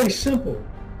was very simple.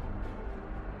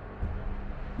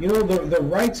 You know, the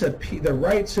right to the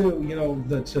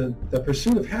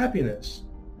pursuit of happiness.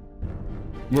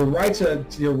 Your right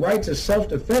to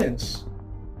self-defense.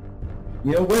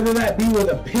 You know, whether that be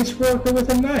with a pitchfork or with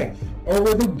a knife or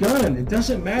with a gun, it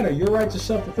doesn't matter. Your right to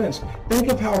self-defense. Think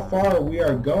of how far we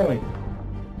are going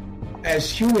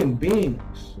as human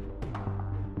beings.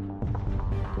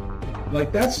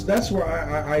 Like, that's where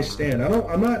I stand.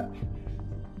 I'm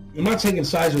not taking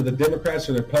sides with the Democrats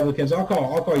or the Republicans. I'll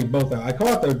call you both out. I call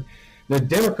out the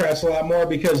Democrats a lot more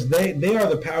because they are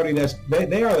the party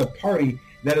they are the party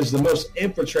that is the most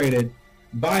infiltrated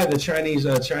by the Chinese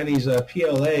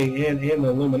PLA and the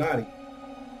Illuminati.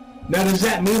 Now, does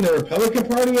that mean the Republican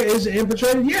Party is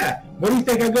infiltrated? Yeah. What do you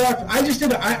think I go after? I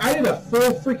did a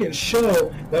full freaking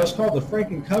show that was called The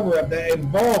Franken Cover-Up that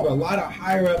involved a lot of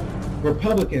higher-up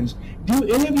Republicans. Do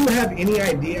any of you have any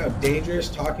idea how dangerous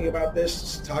talking about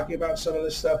some of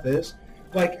this stuff is?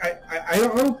 Like, I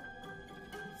don't.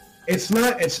 It's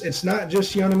not just,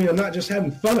 you know what I mean? I'm not just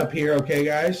having fun up here, okay,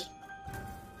 guys?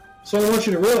 So I want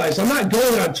you to realize I'm not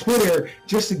going on Twitter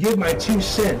just to give my 2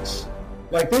 cents.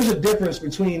 Like, there's a difference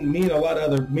between me and a lot of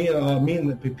other people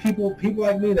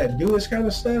like me that do this kind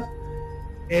of stuff,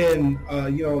 and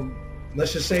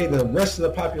let's just say the rest of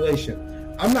the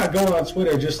population. I'm not going on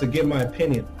Twitter just to give my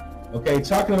opinion. Okay,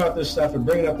 talking about this stuff and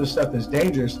bringing up this stuff is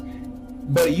dangerous,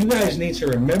 but you guys need to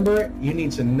remember it. You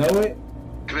need to know it.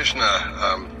 Commissioner,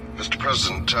 Mr.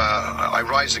 President, I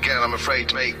rise again, I'm afraid,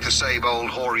 to make the same old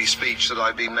hoary speech that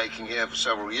I've been making here for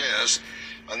several years,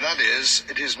 and that is,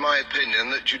 it is my opinion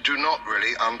that you do not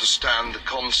really understand the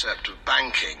concept of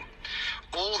banking.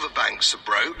 All the banks are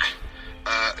broke.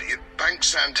 Bank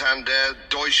Santander,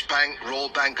 Deutsche Bank, Royal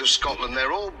Bank of Scotland,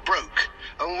 they're all broke.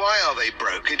 And why are they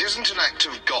broke? It isn't an act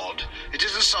of God. It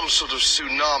isn't some sort of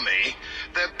tsunami.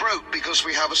 They're broke because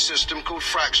we have a system called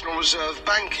fractional reserve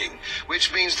banking,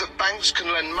 which means that banks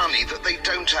can lend money that they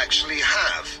don't actually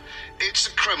have. It's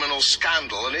a criminal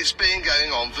scandal, and it's been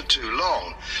going on for too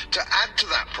long. To add to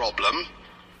that problem,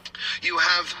 you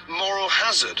have moral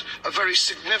hazard, a very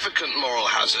significant moral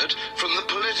hazard from the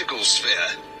political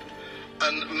sphere.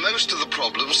 And most of the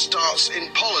problem starts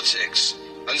in politics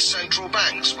and central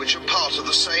banks, which are part of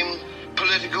the same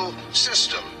political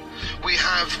system. We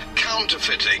have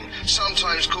counterfeiting,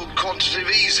 sometimes called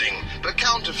quantitative easing, but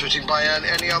counterfeiting by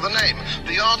any other name.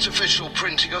 The artificial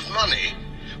printing of money,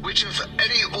 which if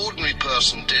any ordinary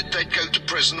person did, they'd go to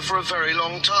prison for a very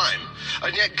long time.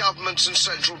 And yet governments and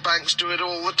central banks do it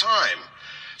all the time.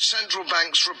 Central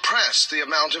banks repress the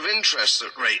amount of interest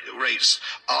that rates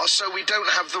are, so we don't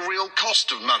have the real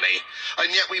cost of money.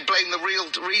 And yet we blame the real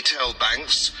retail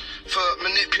banks for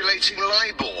manipulating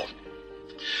LIBOR.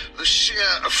 The sheer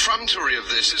effrontery of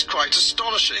this is quite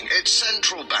astonishing. It's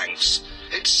central banks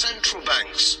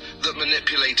that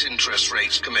manipulate interest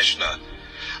rates, Commissioner.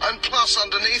 And plus,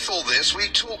 underneath all this, we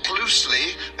talk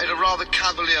loosely, in a rather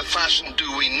cavalier fashion,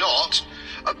 do we not,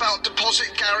 about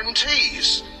deposit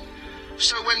guarantees.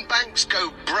 So when banks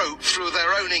go broke through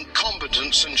their own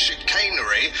incompetence and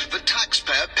chicanery, the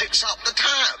taxpayer picks up the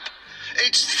tab.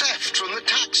 It's theft from the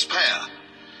taxpayer.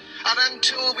 And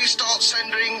until we start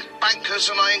sending bankers,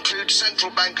 and I include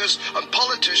central bankers and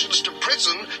politicians, to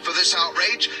prison for this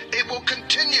outrage, it will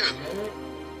continue.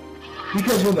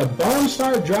 Because when the bombs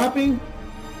start dropping,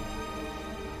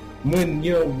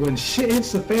 when shit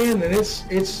hits the fan, and it's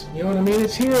you know what I mean,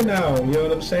 it's here now. You know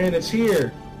what I'm saying? It's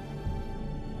here.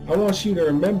 I want you to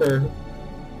remember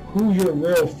who your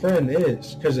real friend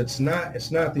is, because it's not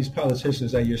these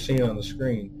politicians that you're seeing on the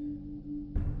screen.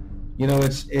 You know,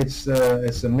 it's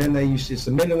the men that you see, it's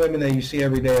the men and women that you see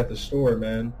every day at the store,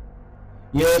 man.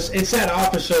 You know, it's that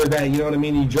officer that, you know what I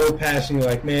mean, you drove past and you're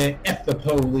like, man, F the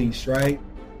police, right?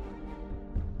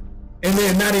 And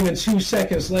then not even 2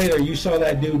 seconds later, you saw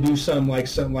that dude do some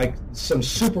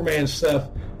Superman stuff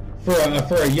for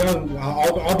a young,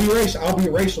 I'll be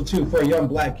racial too, for a young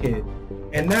black kid.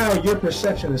 And now your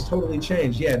perception has totally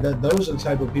changed. Yeah, those are the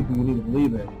type of people you need to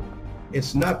believe in.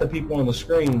 It's not the people on the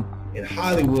screen in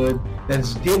Hollywood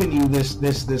that's giving you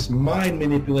this mind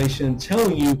manipulation,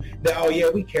 telling you that, oh yeah,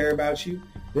 we care about you.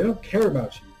 They don't care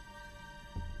about you.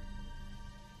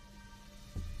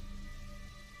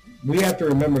 We have to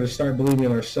remember to start believing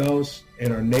in ourselves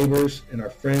and our neighbors and our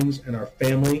friends and our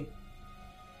family,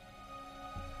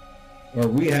 or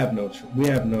we have no hope.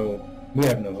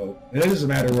 And it doesn't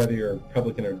matter whether you're a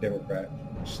Republican or a Democrat.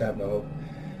 We just have no hope.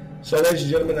 So, ladies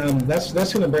and gentlemen, that's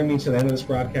going to bring me to the end of this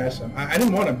broadcast. I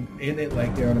didn't want to end it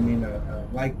like, you know what I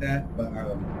mean, like that, but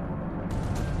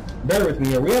bear with me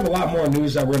here. We have a lot more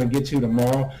news that we're going to get to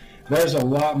tomorrow. There's a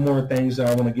lot more things that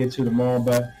I want to get to tomorrow,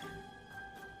 but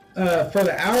for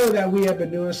the hour that we have been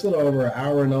doing this, a little over an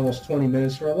hour and almost 20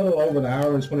 minutes, for a little over the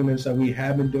hour and 20 minutes that we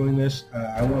have been doing this,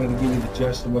 I wanted to give you the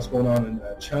gist of what's going on in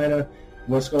China,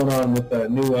 what's going on with the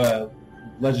new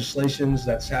legislations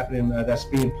that's happening, that's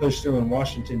being pushed through in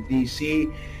Washington, D.C.,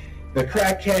 the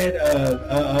crackhead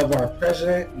of our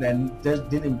president that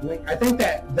didn't blink. I think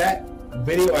that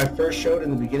video I first showed in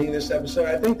the beginning of this episode,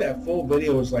 I think that full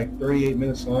video was like 38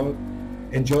 minutes long,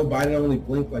 and Joe Biden only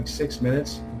blinked like 6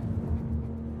 minutes.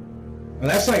 Well,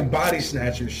 that's like body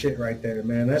snatcher shit right there,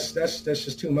 man. That's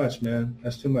just too much, man.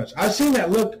 That's too much. I've seen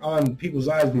that look on people's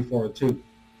eyes before too.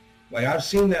 Like, I've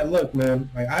seen that look,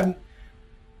 man. Like,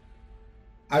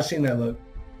 I've seen that look.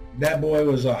 That boy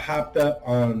was hopped up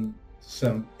on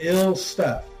some ill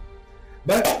stuff.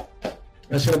 But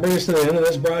that's going to bring us to the end of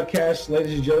this broadcast,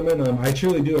 ladies and gentlemen. I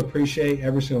truly do appreciate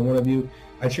every single one of you.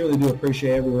 I truly do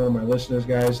appreciate every one of my listeners,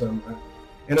 guys.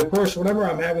 And of course, whenever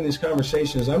I'm having these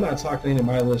conversations, I'm not talking to any of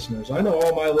my listeners. I know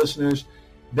all my listeners,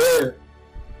 they're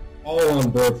all on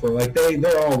board for it. Like,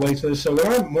 they're all waiting for this. So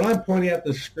when I'm pointing at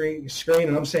the screen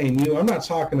and I'm saying you, I'm not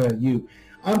talking to you.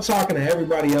 I'm talking to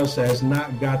everybody else that has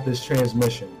not got this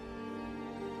transmission.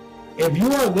 If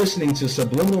you are listening to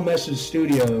Subliminal Message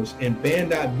Studios and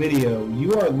Band.video,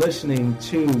 you are listening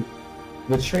to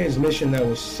the transmission that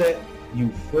will set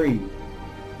you free.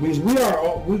 Because we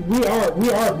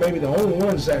are maybe the only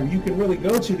ones that you can really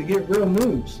go to get real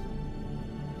news.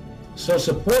 So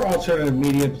support alternative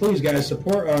media, please, guys.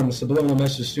 Support Subliminal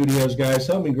Message Studios, guys.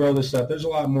 Help me grow this stuff. There's a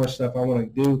lot more stuff I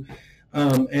want to do.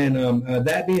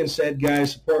 That being said,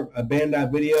 guys, support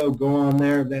Band.video. Go on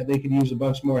there. That they could use a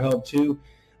bunch more help too.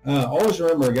 Always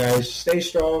remember, guys, stay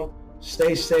strong,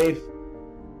 stay safe.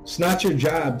 It's not your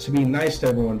job to be nice to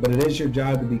everyone, but it is your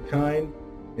job to be kind.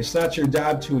 It's not your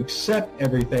job to accept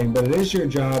everything, but it is your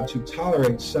job to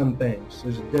tolerate some things.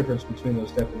 There's a difference between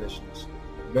those definitions.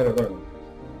 You better learn them.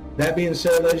 That being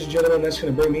said, ladies and gentlemen, that's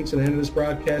going to bring me to the end of this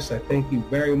broadcast. I thank you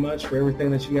very much for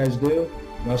everything that you guys do,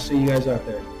 and I'll see you guys out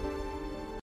there.